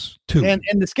passes. 2. And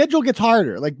the schedule gets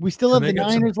harder. Like, we still have the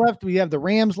Niners left. We have the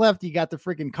Rams left. You got the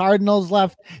freaking Cardinals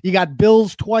left. You got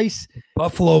Bills twice.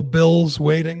 Buffalo Bills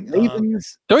waiting.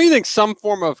 Don't you think some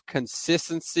form of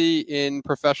consistency in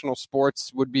professional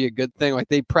sports would be a good thing? Like,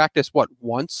 they practice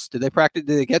once? Did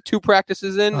they get 2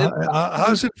 practices in?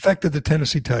 How's it affected the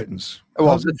Tennessee Titans?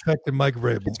 How's it affected Mike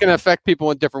Vrabel? It's going to affect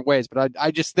people in different ways, but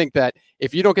I just think that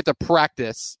if you don't get to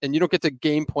practice and you don't get to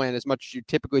game plan as much as you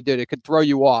typically did, it could throw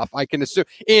you off. I can assume.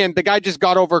 And the guy just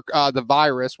got over the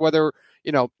virus, whether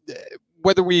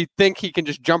we think he can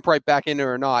just jump right back into it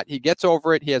or not. He gets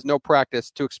over it. He has no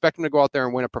practice. To expect him to go out there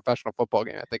and win a professional football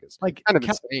game, I think it's kind of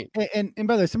insane. And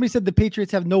by the way, somebody said the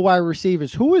Patriots have no wide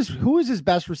receivers. Who is his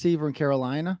best receiver in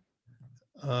Carolina?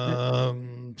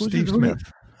 Steve Smith.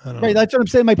 Right, that's what I'm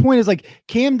saying. My point is,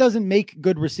 Cam doesn't make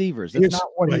good receivers. That's not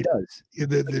what he does.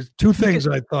 There's 2 things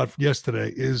I thought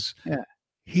yesterday is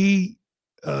he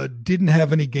didn't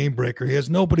have any game breaker. He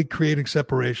has nobody creating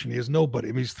separation. He has nobody.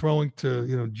 I mean, he's throwing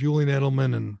to Julian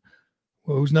Edelman and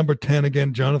who's number 10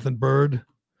 again, Jonathan Byrd.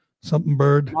 something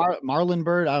Bird. Marlon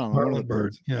Bird. I don't know. Marlon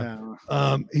Bird.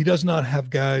 Yeah. He does not have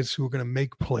guys who are going to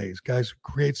make plays, guys who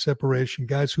create separation,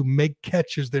 guys who make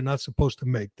catches they're not supposed to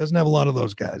make. Doesn't have a lot of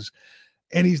those guys.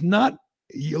 And he's not,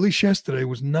 at least yesterday,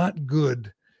 was not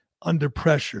good under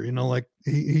pressure. Like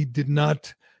he did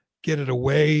not get it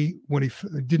away when he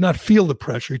did not feel the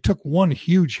pressure. He took one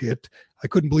huge hit. I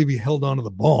couldn't believe he held on to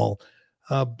the ball,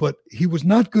 but he was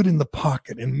not good in the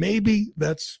pocket. And maybe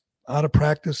that's out of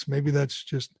practice. Maybe that's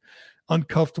just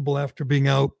uncomfortable after being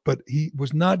out, but he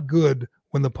was not good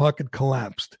when the pocket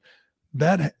collapsed.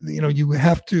 That, you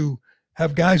have to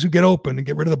have guys who get open and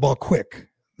get rid of the ball quick.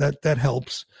 That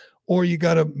helps. Or you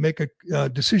got to make a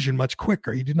decision much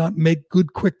quicker. He did not make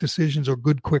good, quick decisions or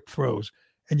good, quick throws.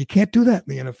 And you can't do that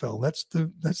in the NFL.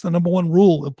 That's the number one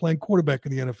rule of playing quarterback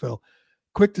in the NFL.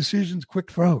 Quick decisions, quick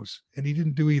throws. And he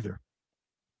didn't do either.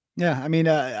 Yeah, I mean,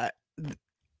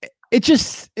 it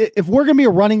just, if we're going to be a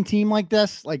running team like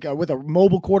this, like with a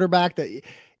mobile quarterback, that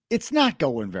it's not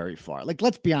going very far. Like,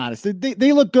 let's be honest.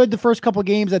 They look good the first couple of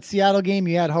games. That Seattle game,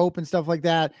 you had hope and stuff like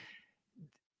that.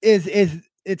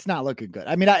 It's not looking good.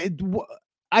 I mean,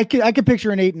 I could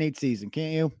picture an 8-8 season.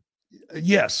 Can't you?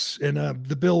 Yes. And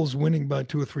the Bills winning by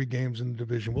 2 or 3 games in the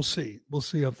division. We'll see. We'll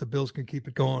see if the Bills can keep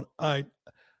it going. I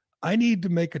need to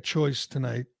make a choice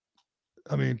tonight.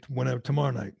 I mean,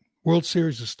 tomorrow night, World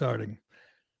Series is starting.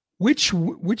 Which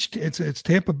it's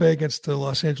Tampa Bay against the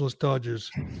Los Angeles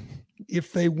Dodgers.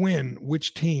 If they win,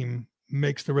 which team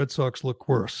makes the Red Sox look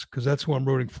worse? Because that's who I'm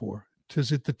rooting for.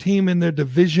 Is it the team in their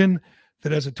division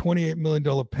that has a $28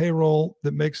 million payroll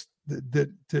that makes that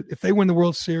if they win the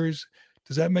World Series,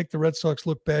 does that make the Red Sox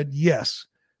look bad? Yes.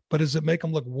 But does it make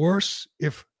them look worse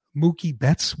if Mookie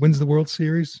Betts wins the World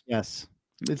Series? Yes.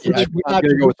 I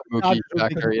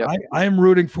am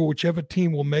rooting for whichever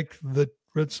team will make the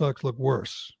Red Sox look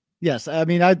worse. Yes. I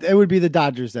mean, it would be the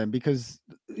Dodgers then, because,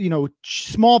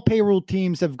 small payroll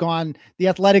teams have gone. The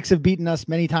Athletics have beaten us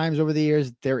many times over the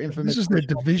years. They're infamous. This is their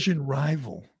division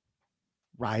rival.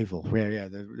 Yeah.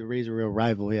 The Rays are a real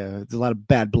rival. Yeah. There's a lot of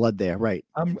bad blood there. Right.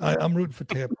 I'm rooting for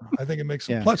Tampa. I think it makes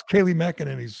sense. Plus, Kaylee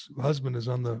McEnany's husband is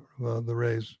on the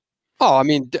Rays. Oh, I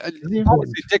mean,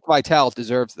 obviously Dick Vitale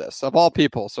deserves this of all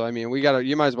people. So, I mean,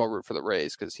 you might as well root for the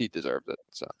Rays because he deserved it.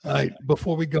 So, all right,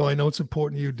 before we go, I know it's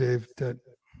important to you, Dave, that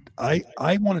I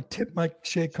want to tip my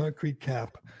Shea Concrete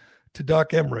cap to Doc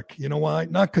Emrick. You know why?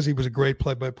 Not because he was a great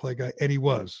play-by-play guy, and he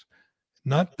was.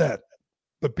 Not that,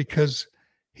 but because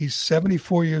he's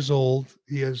 74 years old.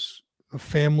 He has a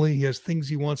family. He has things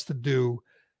he wants to do,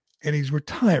 and he's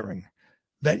retiring.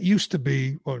 That used to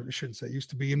be, or I shouldn't say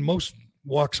used to be, in most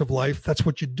walks of life, that's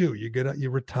what you do. You get out, you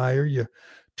retire, you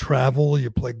travel, you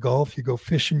play golf, you go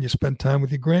fishing, you spend time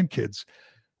with your grandkids.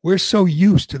 We're so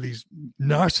used to these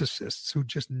narcissists who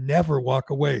just never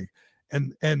walk away.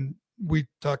 And we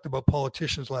talked about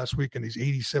politicians last week and these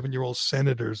 87-year-old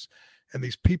senators and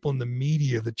these people in the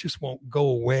media that just won't go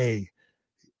away.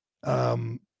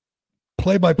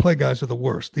 Play-by-play guys are the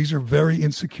worst. These are very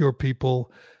insecure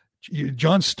people.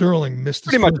 John Sterling missed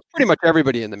pretty much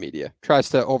everybody in the media tries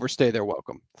to overstay their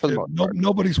welcome for the most part.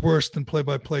 Nobody's worse than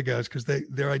play-by-play guys because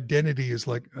their identity is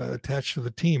like attached to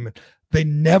the team. They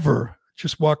never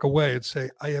just walk away and say,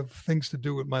 I have things to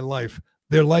do with my life.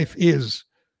 Their life is,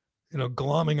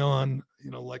 glomming on,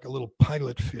 like a little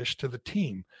pilot fish to the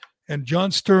team. And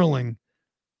John Sterling,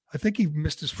 I think he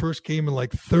missed his first game in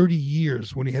like 30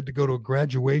 years when he had to go to a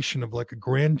graduation of like a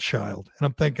grandchild. And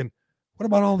I'm thinking, what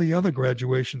about all the other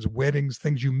graduations, weddings,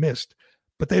 things you missed?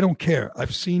 But they don't care.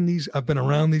 I've seen these. I've been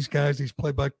around these guys, these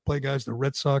play-by-play guys. The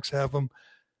Red Sox have them.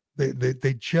 They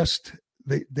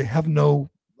have no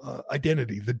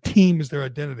identity. The team is their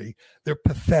identity. They're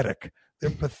pathetic.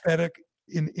 They're pathetic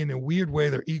in a weird way.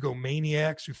 They're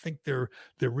egomaniacs who think they're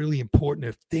really important.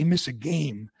 If they miss a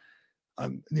game,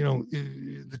 the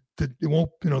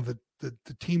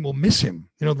team will miss him.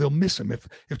 They'll miss him.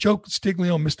 If Joe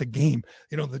Stiglione missed a game,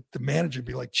 the manager would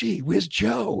be like, gee, where's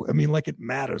Joe? I mean, like it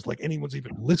matters, like anyone's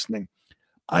even listening.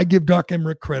 I give Doc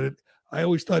Emrick credit. I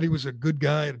always thought he was a good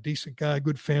guy, a decent guy, a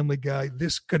good family guy.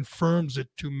 This confirms it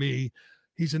to me.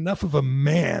 He's enough of a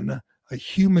man, a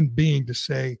human being to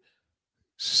say,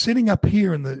 sitting up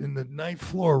here in the ninth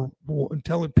floor and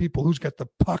telling people who's got the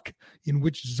puck in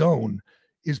which zone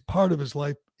is part of his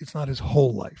life. It's not his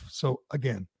whole life. So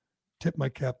again, tip my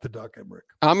cap to Doc Emrick.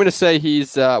 I'm going to say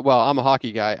he's, I'm a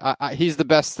hockey guy. He's the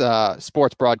best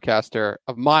sports broadcaster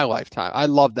of my lifetime. I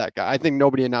love that guy. I think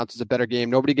nobody announces a better game.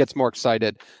 Nobody gets more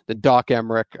excited than Doc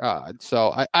Emrick.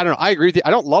 So I don't know. I agree with you.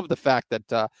 I don't love the fact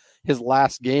that his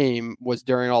last game was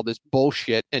during all this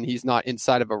bullshit and he's not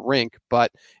inside of a rink,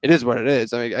 but it is what it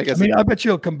is. I bet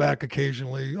you he'll come back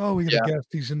occasionally. Oh, we got a guest.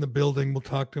 He's in the building. We'll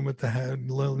talk to him at the head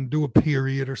and do a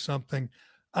period or something.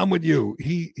 I'm with you.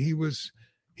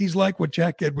 He's like what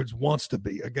Jack Edwards wants to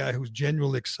be, a guy who's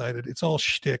genuinely excited. It's all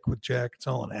shtick with Jack. It's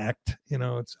all an act.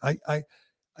 It's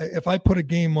if I put a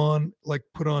game on,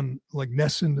 put on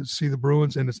Nesson to see the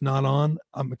Bruins and it's not on,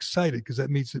 I'm excited because that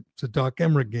means it's a Doc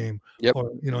Emrick game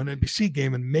or, an NBC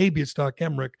game, and maybe it's Doc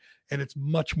Emrick, and it's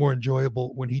much more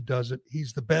enjoyable when he does it.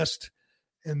 He's the best,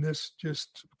 and this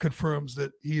just confirms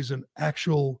that he's an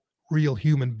actual real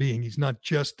human being. He's not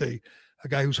just a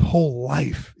guy whose whole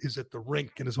life is at the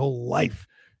rink and his whole life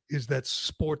is that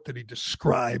sport that he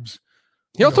describes.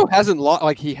 He also hasn't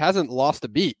lost a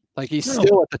beat. He's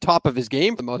still at the top of his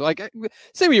game the most.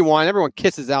 Say what you want, everyone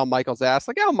kisses Al Michaels' ass.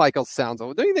 Al Michaels sounds.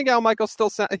 Don't you think Al Michaels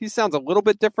he sounds a little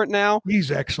bit different now?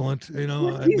 He's excellent. He's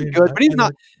good, but he's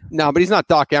not. No, but he's not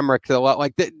Doc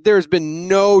Emrick. There's been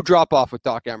no drop off with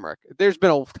Doc Emrick. There's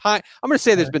been a time. I'm going to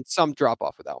say there's been some drop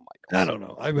off with Al Michaels. I don't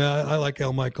know. I like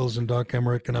Al Michaels and Doc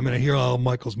Emrick, and I'm going to hear Al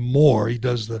Michaels more. He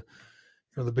does the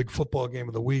big football game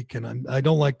of the week, and I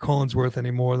don't like Collinsworth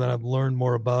anymore. Then I've learned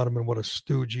more about him and what a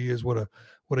stooge he is, what a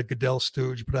Goodell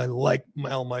stooge. But I like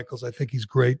Al Michaels. I think he's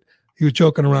great. He was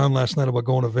joking around last night about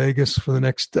going to Vegas for the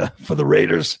next for the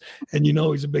Raiders, and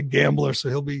he's a big gambler, so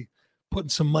he'll be putting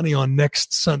some money on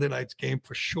next Sunday night's game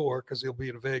for sure because he'll be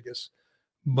in Vegas.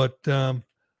 But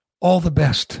all the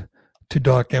best to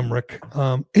Doc Emrick.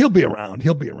 He'll be around.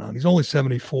 He's only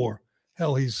 74.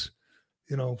 Hell, he's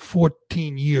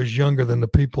 14 years younger than the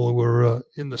people who were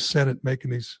in the Senate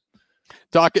making these.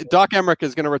 Doc Emrick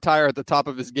is going to retire at the top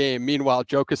of his game. Meanwhile,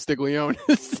 Joe Castiglione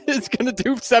is going to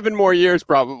do 7 more years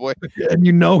probably. And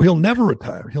he'll never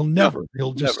retire.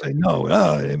 He'll just say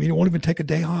no. He won't even take a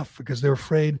day off because they're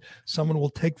afraid someone will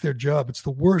take their job. It's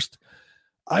the worst.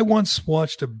 I once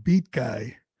watched a beat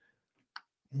guy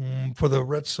for the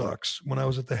Red Sox when I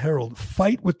was at the Herald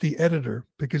fight with the editor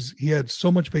because he had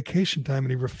so much vacation time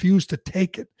and he refused to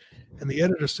take it. And the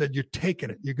editor said, "You're taking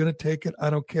it. You're going to take it. I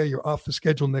don't care. You're off the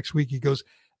schedule next week." He goes,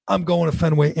 "I'm going to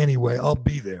Fenway anyway. I'll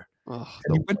be there." And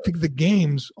he went to the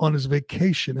games on his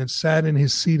vacation and sat in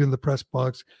his seat in the press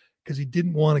box because he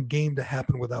didn't want a game to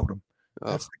happen without him.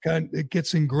 That's the kind it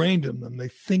gets ingrained in them. They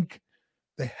think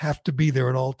they have to be there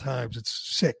at all times. It's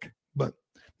sick, but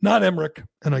not Emrick,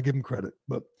 and I give him credit.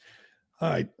 But all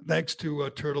right, thanks to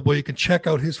Turtle Boy. You can check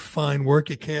out his fine work.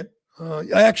 You can't.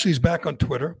 He's back on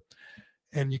Twitter.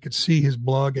 And you can see his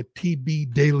blog at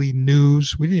TB Daily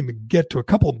News. We didn't even get to a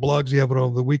couple of blogs he had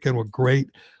over the weekend were great.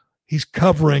 He's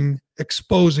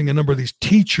exposing a number of these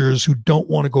teachers who don't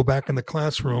want to go back in the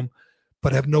classroom,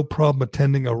 but have no problem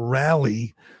attending a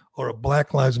rally or a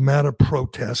Black Lives Matter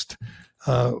protest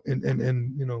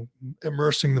and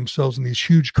immersing themselves in these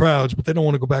huge crowds, but they don't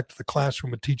want to go back to the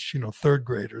classroom and teach, third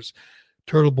graders.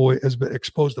 Turtle Boy has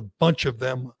exposed a bunch of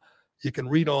them. You can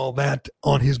read all that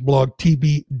on his blog,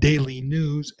 TB Daily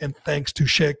News. And thanks to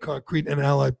Shea Concrete and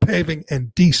Allied Paving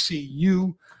and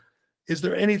DCU. Is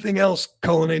there anything else,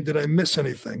 Cullinane? Did I miss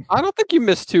anything? I don't think you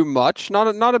missed too much. We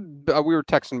were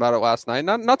texting about it last night.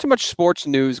 Not too much sports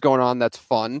news going on that's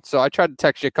fun. So I tried to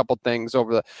text you a couple things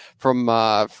from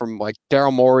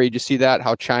Daryl Morey. Did you see that?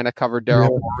 How China covered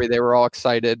Daryl Morey? They were all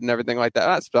excited and everything like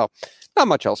that. So not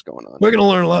much else going on. We're going to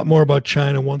learn a lot more about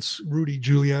China once Rudy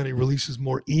Giuliani releases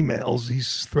more emails.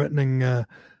 He's threatening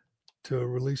to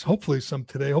release hopefully some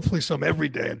today, hopefully some every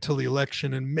day until the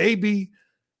election, and maybe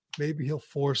he'll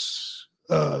force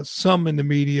some in the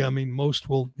media. I mean, most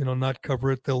will, not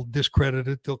cover it. They'll discredit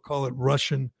it. They'll call it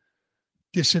Russian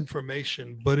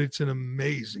disinformation. But it's an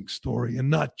amazing story, and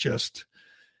not just.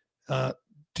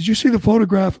 Did you see the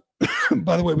photograph?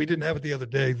 By the way, we didn't have it the other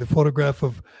day. The photograph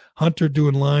of Hunter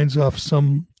doing lines off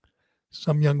some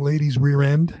young lady's rear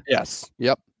end. Yes.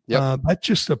 Yep. That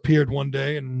just appeared one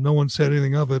day, and no one said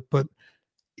anything of it. But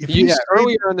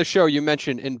earlier in the show, you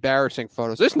mentioned embarrassing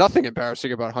photos. There's nothing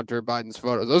embarrassing about Hunter Biden's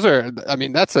photos.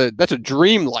 That's a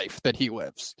dream life that he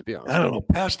lives, to be honest. I don't know.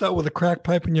 Passed out with a crack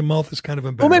pipe in your mouth is kind of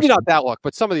embarrassing. Well, maybe not that look,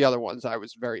 but some of the other ones I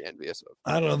was very envious of.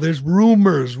 I don't know. There's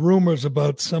rumors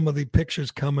about some of the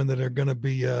pictures coming that are going to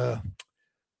be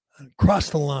cross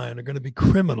the line, are going to be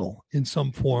criminal in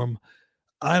some form.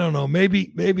 I don't know.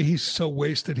 Maybe he's so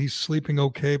wasted he's sleeping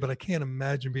okay, but I can't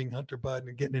imagine being Hunter Biden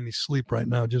and getting any sleep right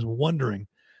now, just wondering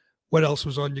what else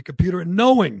was on your computer and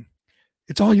knowing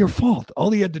it's all your fault.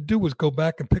 All he had to do was go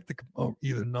back and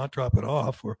either not drop it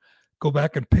off or go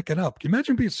back and pick it up. Can you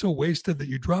imagine being so wasted that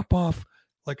you drop off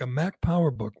like a Mac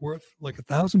PowerBook worth like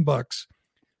 $1,000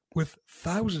 with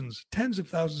tens of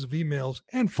thousands of emails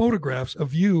and photographs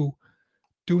of you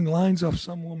doing lines off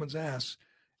some woman's ass,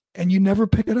 and you never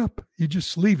pick it up. You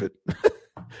just leave it.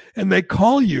 And they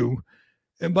call you.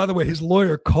 And by the way, his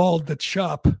lawyer called the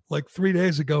shop like 3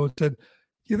 days ago and said,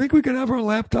 you think we could have our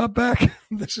laptop back?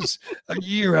 This is a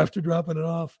year after dropping it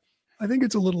off. I think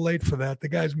it's a little late for that. The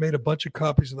guy's made a bunch of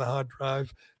copies of the hard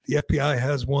drive. The FBI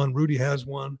has one. Rudy has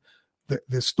one.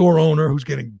 The store owner, who's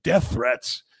getting death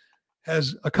threats,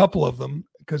 has a couple of them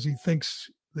because he thinks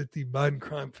that the Biden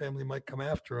crime family might come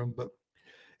after him. But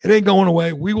it ain't going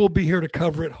away. We will be here to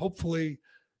cover it. Hopefully,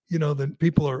 the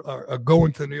people are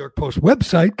going to the New York Post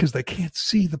website because they can't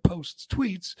see the Post's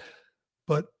tweets.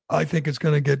 But I think it's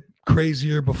going to get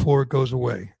crazier before it goes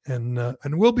away. And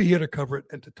we'll be here to cover it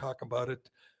and to talk about it.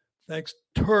 Thanks,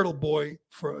 Turtle Boy,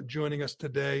 for joining us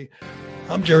today.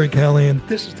 I'm Jerry Callahan.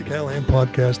 This is the Callahan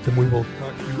Podcast, and we will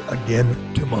talk to you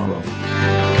again tomorrow.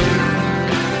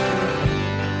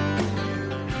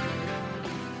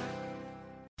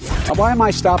 Why am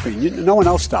I stopping? No one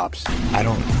else stops.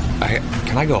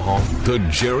 Can I go home? The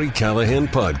Jerry Callahan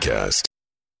Podcast.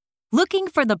 Looking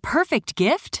for the perfect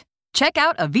gift? Check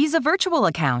out a Visa virtual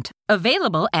account,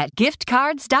 available at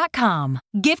giftcards.com.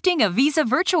 Gifting a Visa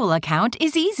virtual account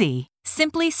is easy.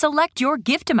 Simply select your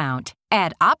gift amount,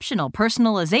 add optional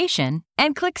personalization,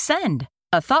 and click send.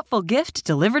 A thoughtful gift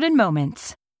delivered in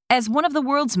moments. As one of the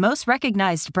world's most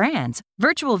recognized brands,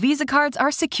 virtual Visa cards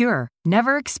are secure,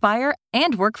 never expire,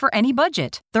 and work for any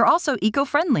budget. They're also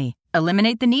eco-friendly.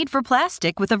 Eliminate the need for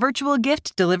plastic with a virtual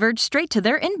gift delivered straight to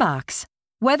their inbox.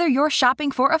 Whether you're shopping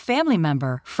for a family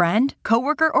member, friend,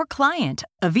 coworker, or client,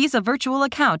 a Visa virtual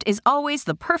account is always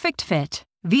the perfect fit.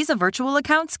 Visa virtual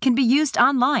accounts can be used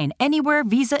online anywhere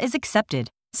Visa is accepted,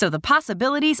 so the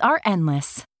possibilities are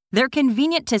endless. They're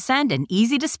convenient to send and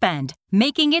easy to spend,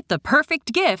 making it the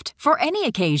perfect gift for any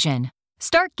occasion.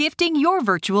 Start gifting your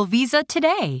virtual Visa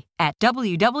today at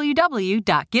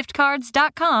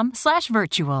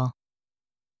www.giftcards.com/virtual.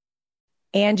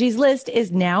 Angie's List is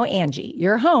now Angie,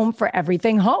 your home for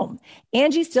everything home.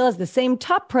 Angie still has the same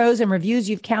top pros and reviews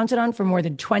you've counted on for more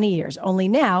than 20 years. Only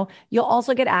now, you'll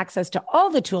also get access to all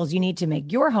the tools you need to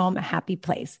make your home a happy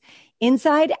place.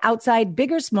 Inside, outside,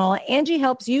 big or small, Angie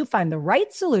helps you find the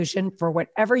right solution for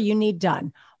whatever you need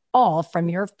done, all from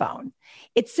your phone.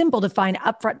 It's simple to find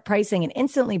upfront pricing and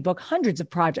instantly book hundreds of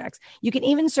projects. You can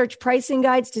even search pricing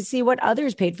guides to see what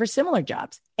others paid for similar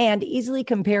jobs and easily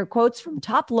compare quotes from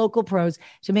top local pros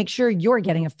to make sure you're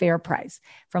getting a fair price.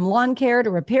 From lawn care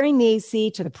to repairing the AC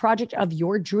to the project of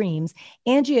your dreams,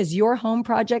 Angie has your home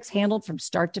projects handled from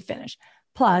start to finish.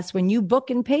 Plus, when you book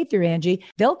and pay through Angie,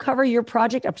 they'll cover your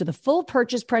project up to the full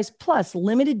purchase price plus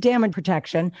limited damage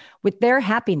protection with their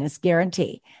happiness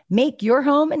guarantee. Make your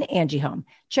home an Angie home.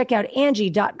 Check out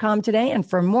Angie.com today. And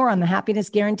for more on the happiness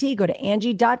guarantee, go to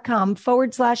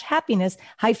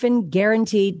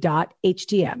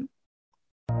Angie.com/happiness-guarantee.htm.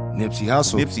 Nipsey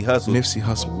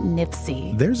Hussle.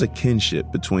 Nipsey. There's a kinship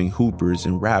between hoopers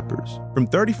and rappers. From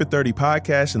 30 for 30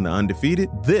 Podcast and The Undefeated,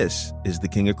 this is the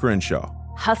King of Crenshaw.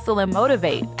 Hustle and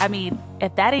motivate. I mean,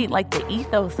 if that ain't like the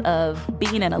ethos of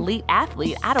being an elite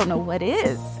athlete, I don't know what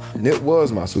is. Nip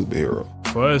was my superhero.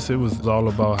 For us, it was all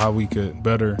about how we could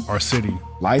better our city.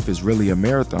 Life is really a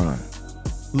marathon.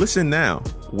 Listen now,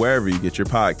 wherever you get your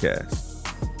podcasts.